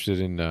interested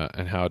in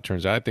how it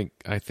turns out.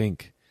 I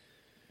think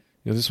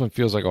this one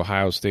feels like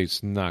Ohio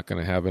State's not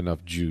going to have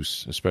enough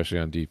juice, especially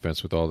on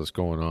defense with all this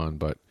going on,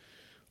 but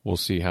we'll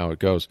see how it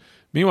goes.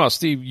 Meanwhile,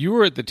 Steve, you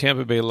were at the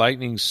Tampa Bay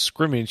Lightning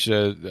scrimmage.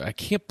 I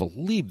can't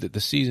believe that the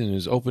season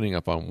is opening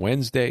up on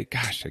Wednesday.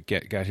 Gosh, I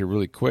got here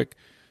really quick.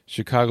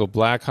 Chicago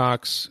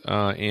Blackhawks,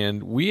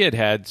 and we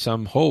had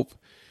some hope,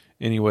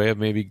 anyway, of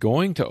maybe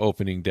going to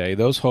opening day.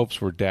 Those hopes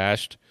were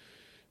dashed,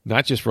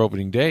 not just for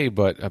opening day,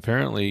 but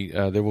apparently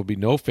there will be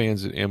no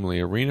fans at Amalie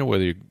Arena,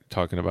 whether you're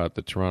talking about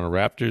the Toronto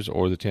Raptors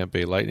or the Tampa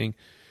Bay Lightning,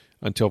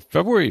 until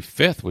February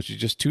 5th, which is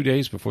just 2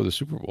 days before the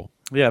Super Bowl.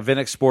 Yeah,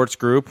 Vinnick Sports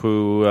Group,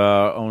 who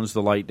owns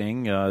the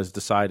Lightning, has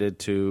decided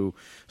to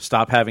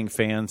stop having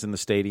fans in the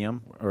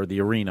stadium, or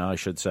the arena, I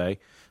should say,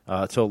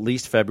 until at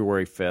least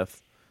February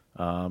 5th,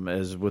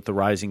 as with the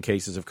rising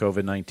cases of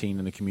COVID-19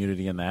 in the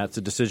community and that. It's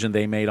a decision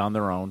they made on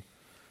their own.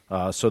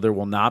 So there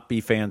will not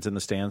be fans in the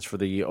stands for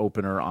the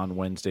opener on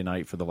Wednesday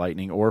night for the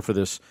Lightning or for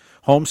this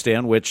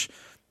homestand, which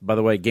By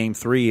the way, Game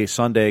 3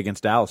 Sunday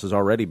against Dallas has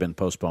already been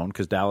postponed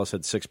because Dallas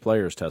had 6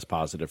 players test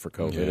positive for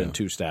COVID and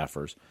 2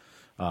 staffers.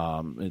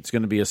 It's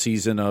going to be a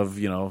season of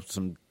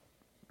some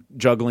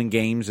juggling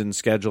games and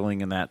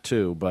scheduling and that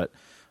too. But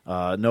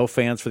no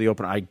fans for the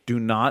opener. I do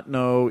not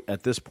know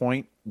at this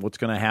point what's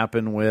going to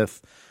happen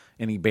with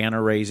any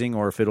banner raising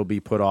or if it'll be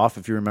put off.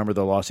 If you remember,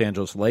 the Los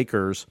Angeles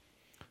Lakers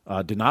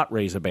did not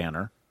raise a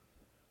banner.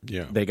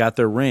 Yeah, they got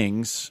their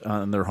rings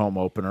on their home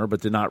opener,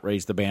 but did not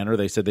raise the banner.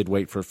 They said they'd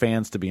wait for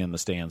fans to be in the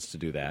stands to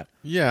do that.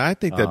 Yeah, I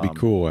think that'd be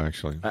cool.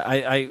 Actually,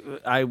 I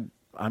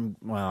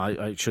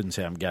shouldn't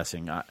say I'm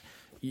guessing.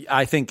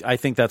 I think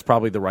that's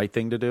probably the right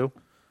thing to do.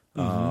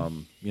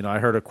 I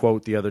heard a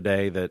quote the other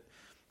day that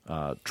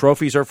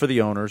trophies are for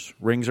the owners,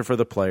 rings are for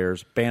the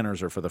players,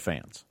 banners are for the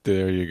fans.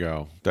 There you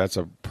go. That's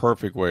a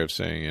perfect way of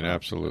saying it.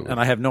 Absolutely. And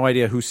I have no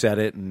idea who said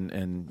it,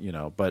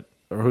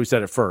 or who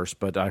said it first,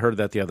 but I heard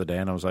that the other day,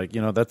 and I was like,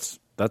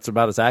 that's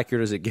about as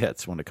accurate as it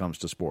gets when it comes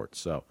to sports.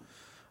 So,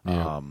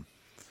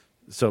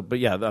 but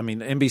yeah, I mean,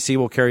 NBC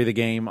will carry the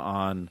game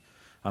on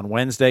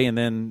Wednesday, and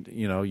then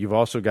you've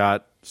also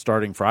got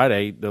starting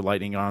Friday the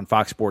Lightning on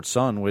Fox Sports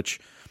Sun,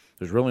 which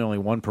there's really only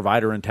one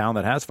provider in town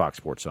that has Fox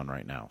Sports Sun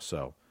right now.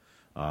 So,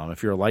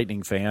 if you're a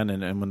Lightning fan,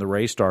 and when the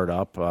Rays start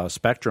up,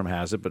 Spectrum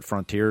has it, but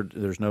Frontier,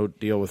 there's no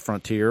deal with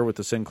Frontier with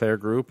the Sinclair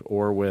Group,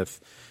 or with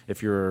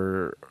if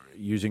you're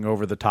using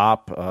over the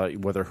top,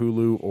 whether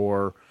Hulu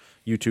or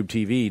YouTube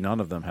TV, none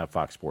of them have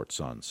Fox Sports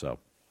Sun. So,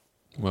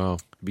 well,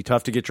 it'd be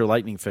tough to get your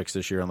Lightning fix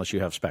this year unless you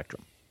have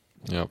Spectrum.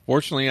 Yeah,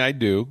 fortunately I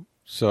do.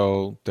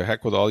 So to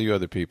heck with all you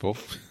other people.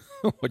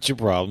 What's your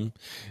problem?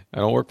 I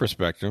don't work for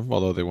Spectrum,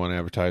 although they want to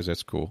advertise.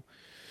 That's cool.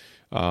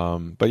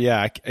 But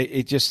yeah,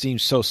 it just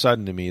seems so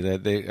sudden to me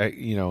that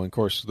of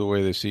course, the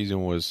way the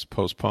season was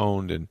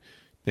postponed and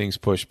things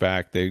pushed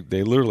back, they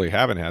literally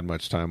haven't had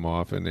much time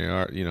off, and they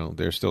are,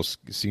 they're still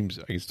I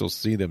can still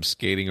see them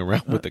skating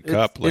around with the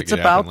cup. It's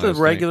about the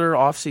regular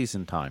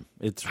off-season time.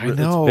 I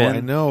know,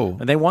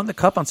 and they won the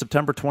cup on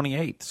September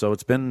 28th, so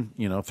it's been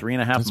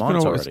 3.5 months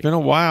already. It's been a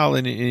while,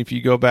 and if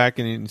you go back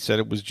and said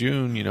it was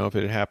June, if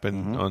it had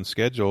happened on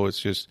schedule, it's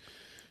just.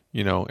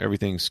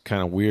 Everything's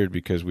kind of weird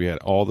because we had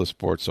all the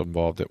sports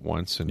involved at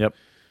once, and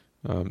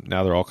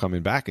now they're all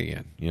coming back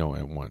again,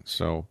 at once.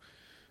 So,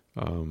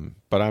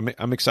 but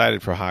I'm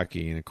excited for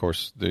hockey, and of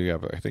course they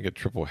have I think a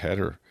triple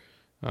header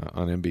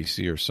on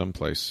NBC or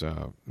someplace.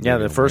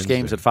 The first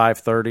game's at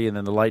 5:30, and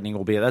then the Lightning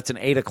will be. That's an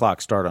 8:00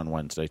 start on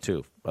Wednesday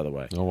too. By the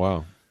way. Oh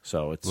wow.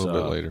 So it's a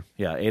little bit later.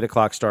 Yeah,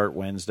 8:00 start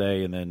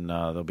Wednesday, and then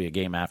there'll be a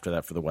game after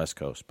that for the West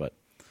Coast. But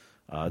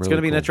it's really going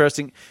to be cool. an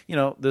interesting.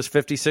 This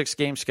 56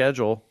 game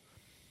schedule.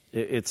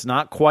 It's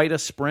not quite a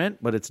sprint,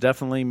 but it's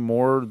definitely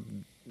more.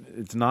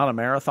 It's not a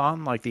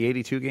marathon like the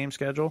 82 game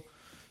schedule.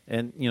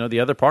 And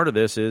the other part of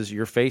this is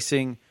you're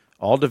facing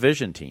all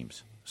division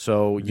teams,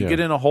 so you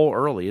get in a hole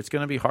early. It's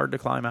going to be hard to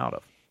climb out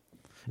of.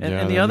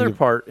 And the other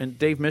part, and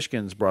Dave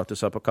Mishkin's brought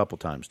this up a couple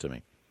times to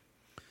me,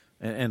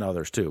 and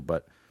others too.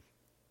 But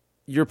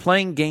you're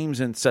playing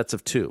games in sets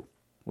of 2,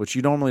 which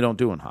you normally don't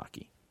do in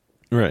hockey.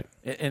 Right.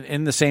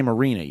 In the same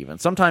arena even.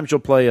 Sometimes you'll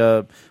play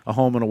a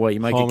home and away.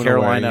 You might get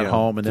Carolina at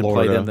home and then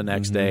Florida. Play them the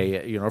next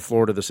day,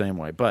 Florida the same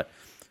way. But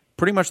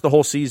pretty much the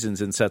whole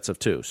season's in sets of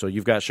 2. So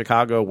you've got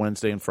Chicago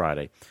Wednesday and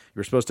Friday.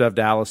 You're supposed to have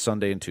Dallas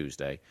Sunday and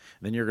Tuesday.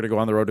 Then you're going to go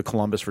on the road to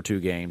Columbus for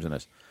 2 games. And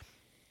this.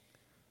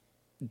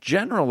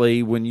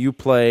 Generally, when you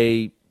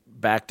play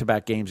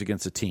back-to-back games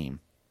against a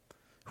team,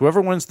 whoever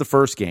wins the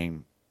first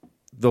game,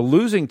 the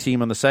losing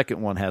team on the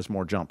second one has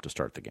more jump to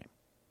start the game.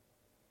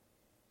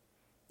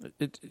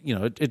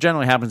 It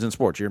generally happens in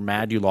sports. You're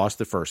mad you lost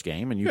the first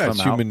game, and you come out.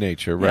 It's human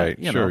nature, right?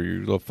 You're a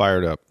little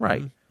fired up,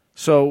 right?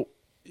 So,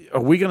 are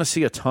we going to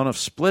see a ton of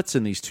splits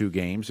in these 2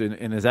 games?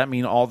 And does that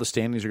mean all the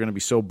standings are going to be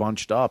so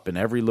bunched up, and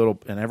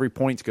every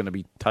point's going to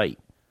be tight?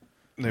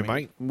 They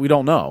might. We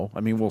don't know.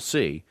 I mean, we'll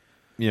see.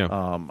 Yeah.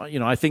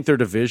 I think their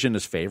division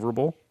is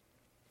favorable.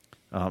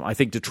 I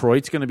think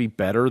Detroit's going to be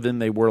better than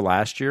they were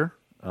last year,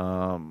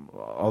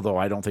 although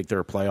I don't think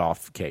they're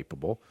playoff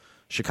capable.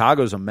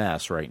 Chicago's a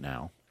mess right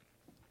now.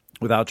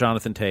 Without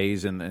Jonathan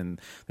Toews,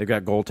 and they've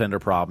got goaltender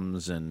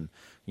problems, and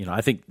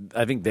I think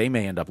they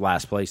may end up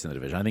last place in the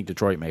division. I think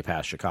Detroit may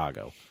pass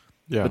Chicago.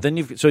 Yeah. But then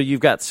you've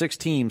got 6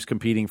 teams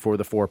competing for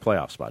the 4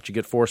 playoff spots. You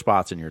get 4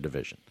 spots in your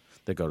division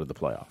that go to the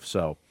playoffs.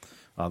 So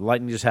the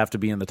Lightning just have to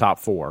be in the top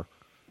 4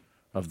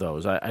 of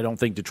those. I don't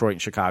think Detroit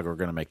and Chicago are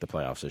going to make the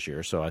playoffs this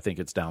year. So I think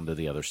it's down to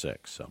the other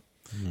 6. So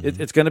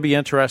it's going to be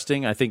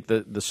interesting. I think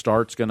the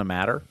start's going to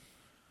matter.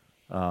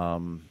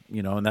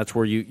 And that's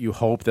where you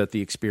hope that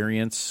the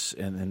experience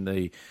and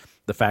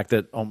the fact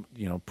that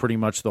pretty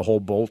much the whole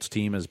Bolts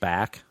team is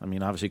back. I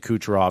mean, obviously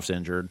Kucherov's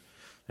injured,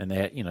 and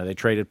they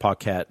traded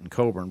Paquette and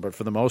Coburn, but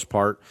for the most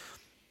part,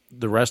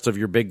 the rest of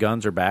your big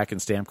guns are back, and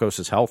Stamkos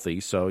is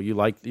healthy. So you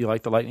like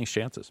the Lightning's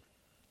chances.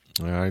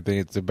 I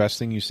think it's the best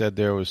thing you said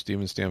there was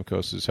Steven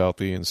Stamkos is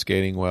healthy and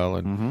skating well,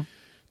 and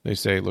they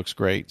say it looks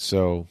great.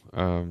 So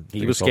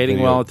he was skating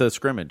well at the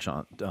scrimmage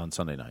on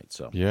Sunday night.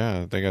 So yeah,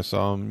 I think I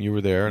saw him. You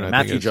were there, and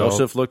Matthew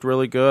Joseph looked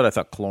really good. I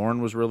thought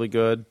Clorn was really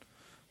good.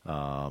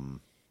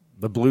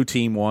 The blue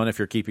team won, if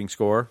you're keeping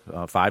score,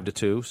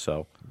 5-2.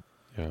 So,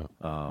 yeah,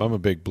 I'm a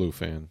big blue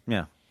fan.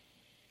 Yeah,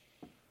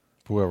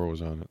 whoever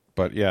was on it,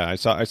 but yeah, I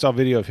saw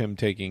video of him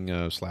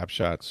taking slap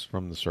shots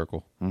from the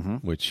circle,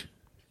 which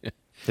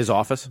his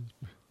office.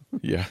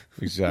 Yeah,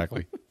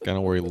 exactly. Kind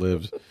of where he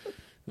lives.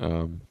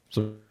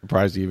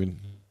 Surprised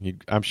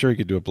I'm sure he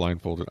could do it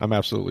blindfolded. I'm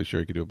absolutely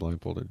sure he could do it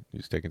blindfolded.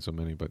 He's taken so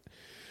many, but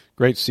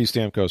great to see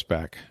Stamkos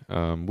back.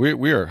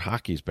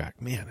 Hockey's back.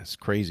 Man, it's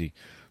crazy.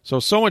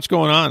 So much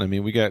going on. I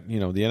mean, we got, the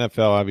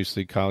NFL,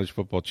 obviously, college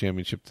football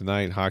championship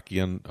tonight, hockey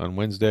on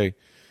Wednesday.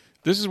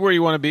 This is where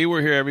you want to be.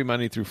 We're here every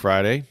Monday through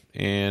Friday.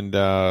 And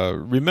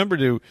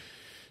remember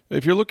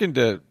if you're looking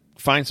to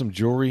find some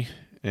jewelry,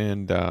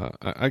 and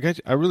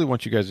I really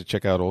want you guys to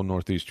check out Old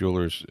Northeast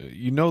Jewelers.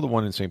 You know the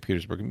one in St.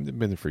 Petersburg. They've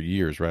been there for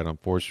years, right on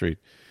 4th Street.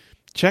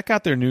 Check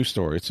out their new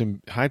store. It's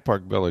in Hyde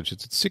Park Village.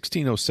 It's at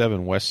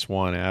 1607 West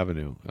Swan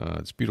Avenue.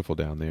 It's beautiful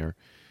down there.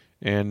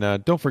 And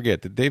don't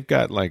forget that they've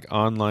got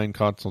online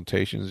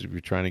consultations if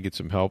you're trying to get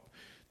some help.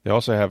 They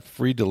also have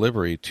free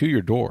delivery to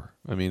your door.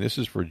 I mean, this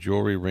is for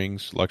jewelry,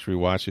 rings, luxury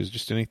watches,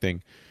 just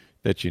anything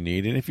that you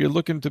need. And if you're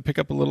looking to pick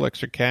up a little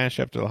extra cash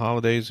after the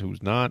holidays,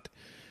 who's not?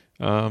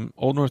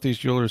 Old Northeast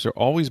Jewelers are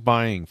always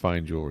buying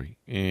fine jewelry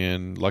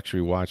and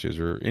luxury watches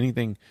or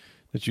anything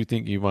that you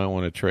think you might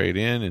want to trade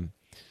in and,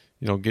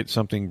 get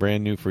something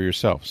brand new for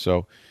yourself.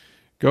 So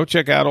go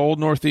check out Old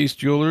Northeast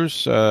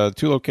Jewelers, 2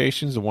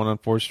 locations, the one on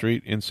 4th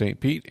Street in St.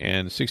 Pete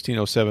and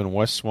 1607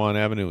 West Swan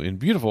Avenue in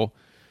beautiful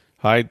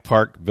Hyde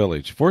Park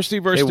Village. For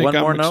Steve Versnick,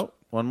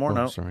 One more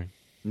note. Sorry.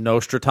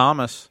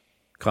 Nostradamus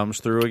comes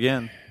through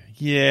again.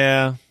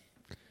 Yeah.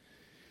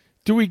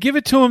 Do we give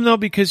it to him, though,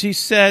 because he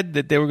said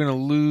that they were going to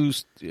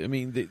lose? I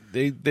mean,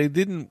 they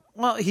didn't.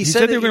 Well, he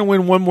said they were going to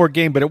win one more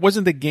game, but it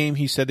wasn't the game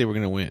he said they were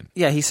going to win.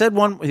 Yeah, he said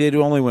they'd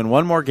only win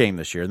one more game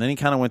this year, and then he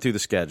kind of went through the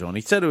schedule, and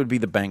he said it would be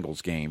the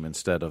Bengals game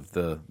instead of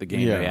the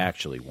game they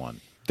actually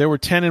won. They were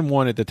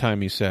 10-1 at the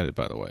time he said it,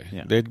 by the way.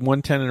 Yeah. They'd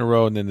won 10 in a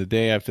row, and then the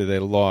day after they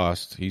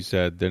lost, he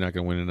said they're not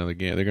going to win another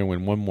game. They're going to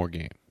win one more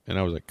game. And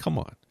I was like, come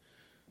on.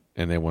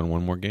 And they won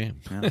one more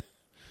game. Yeah.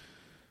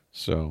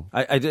 So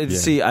I did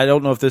see. I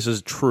don't know if this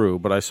is true,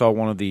 but I saw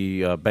one of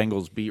the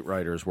Bengals beat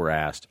writers were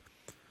asked,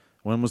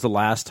 when was the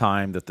last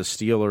time that the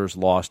Steelers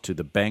lost to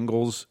the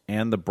Bengals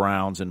and the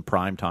Browns in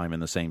primetime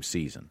in the same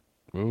season?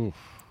 Oof.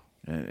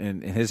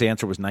 And his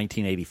answer was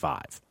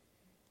 1985.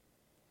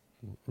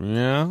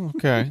 Yeah,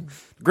 okay.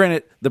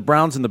 Granted, the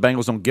Browns and the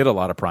Bengals don't get a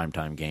lot of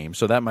primetime games,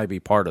 so that might be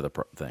part of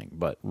the thing.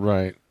 But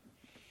right.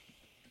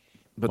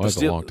 But the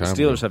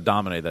Steelers have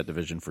dominated that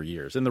division for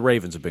years, and the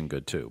Ravens have been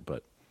good too.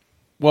 But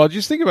well,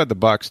 just think about the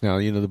Bucs now.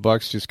 The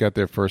Bucs just got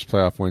their first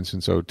playoff win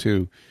since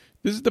 2002.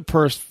 This is the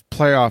first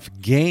playoff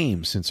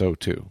game since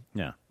 2002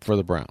 for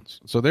the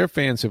Browns. So their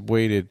fans have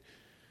waited,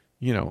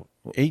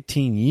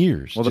 18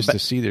 years to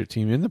see their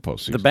team in the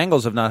postseason. The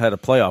Bengals have not had a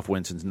playoff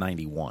win since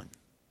 91.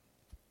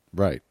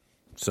 Right.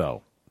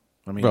 So,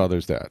 well,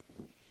 there's that.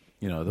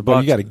 The Bucs,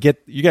 but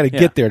you got to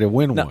get there to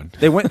win one.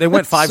 They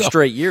went 5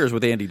 straight years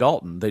with Andy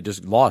Dalton. They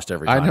just lost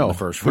every time in the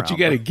first round. But you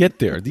got to get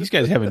there. These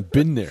guys haven't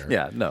been there.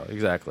 Yeah, no,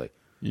 exactly.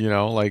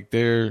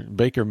 They're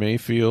Baker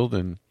Mayfield,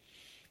 and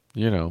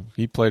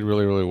he played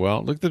really, really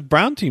well. Look, the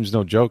Brown team's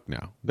no joke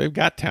now. They've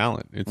got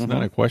talent. It's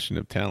not a question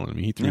of talent. I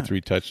mean, he threw 3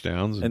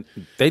 touchdowns, and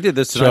they did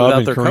this tonight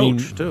without their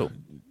coach too.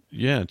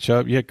 Yeah,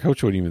 Chubb. Yeah,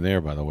 coach wasn't even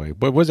there, by the way.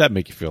 But what does that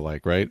make you feel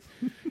like, right?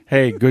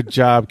 Hey, good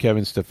job,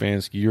 Kevin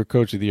Stefanski. You're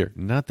coach of the year.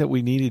 Not that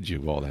we needed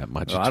you all that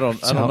much. I don't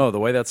know. The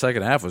way that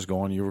second half was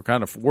going, you were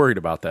kind of worried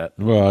about that.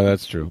 Well,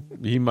 that's true.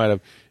 He might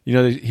have.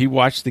 He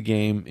watched the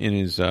game in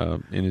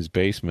his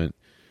basement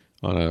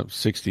on a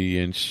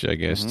 60-inch, I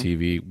guess,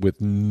 TV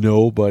with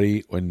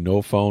nobody and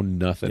no phone,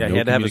 nothing. Yeah, he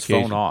had to have his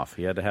phone off.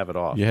 He had to have it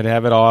off. You had to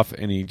have it off,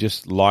 and he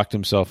just locked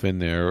himself in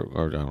there,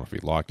 or I don't know if he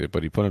locked it,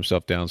 but he put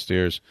himself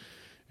downstairs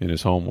in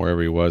his home,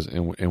 wherever he was,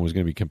 and was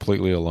going to be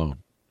completely alone.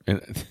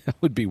 And that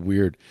would be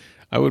weird.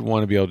 I would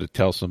want to be able to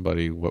tell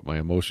somebody what my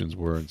emotions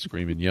were and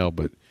scream and yell,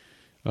 but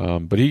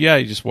he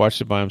just watched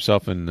it by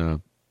himself,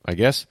 and I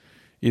guess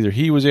either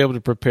he was able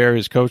to prepare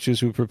his coaches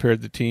who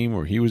prepared the team,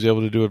 or he was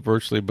able to do it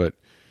virtually, but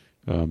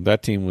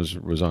that team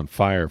was on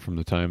fire from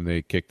the time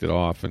they kicked it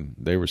off, and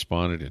they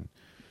responded.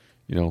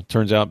 And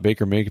turns out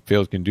Baker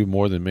Mayfield can do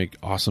more than make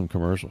awesome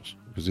commercials,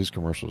 because his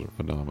commercials are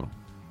phenomenal.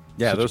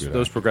 Yeah,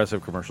 those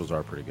progressive commercials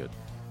are pretty good.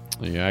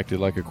 He acted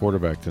like a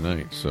quarterback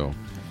tonight. So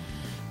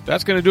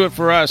that's going to do it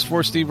for us.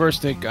 For Steve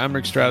Versnick, I'm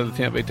Rick Stroud of the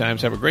Tampa Bay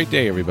Times. Have a great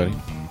day, everybody.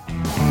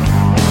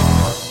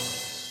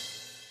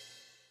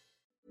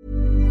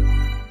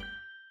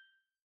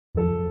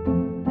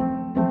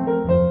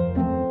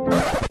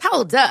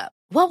 Hold up.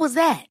 What was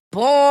that?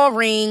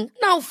 Boring.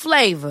 No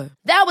flavor.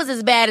 That was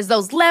as bad as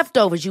those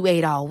leftovers you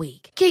ate all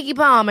week. Keke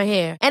Palmer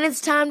here, and it's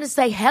time to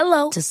say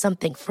hello to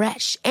something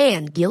fresh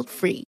and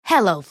guilt-free.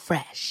 Hello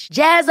Fresh.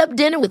 Jazz up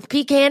dinner with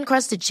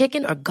pecan-crusted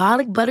chicken or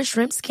garlic butter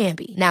shrimp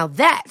scampi. Now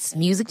that's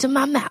music to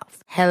my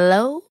mouth.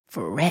 Hello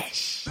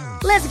Fresh.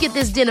 Let's get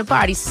this dinner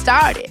party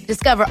started.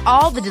 Discover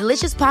all the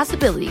delicious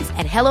possibilities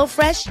at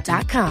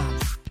HelloFresh.com.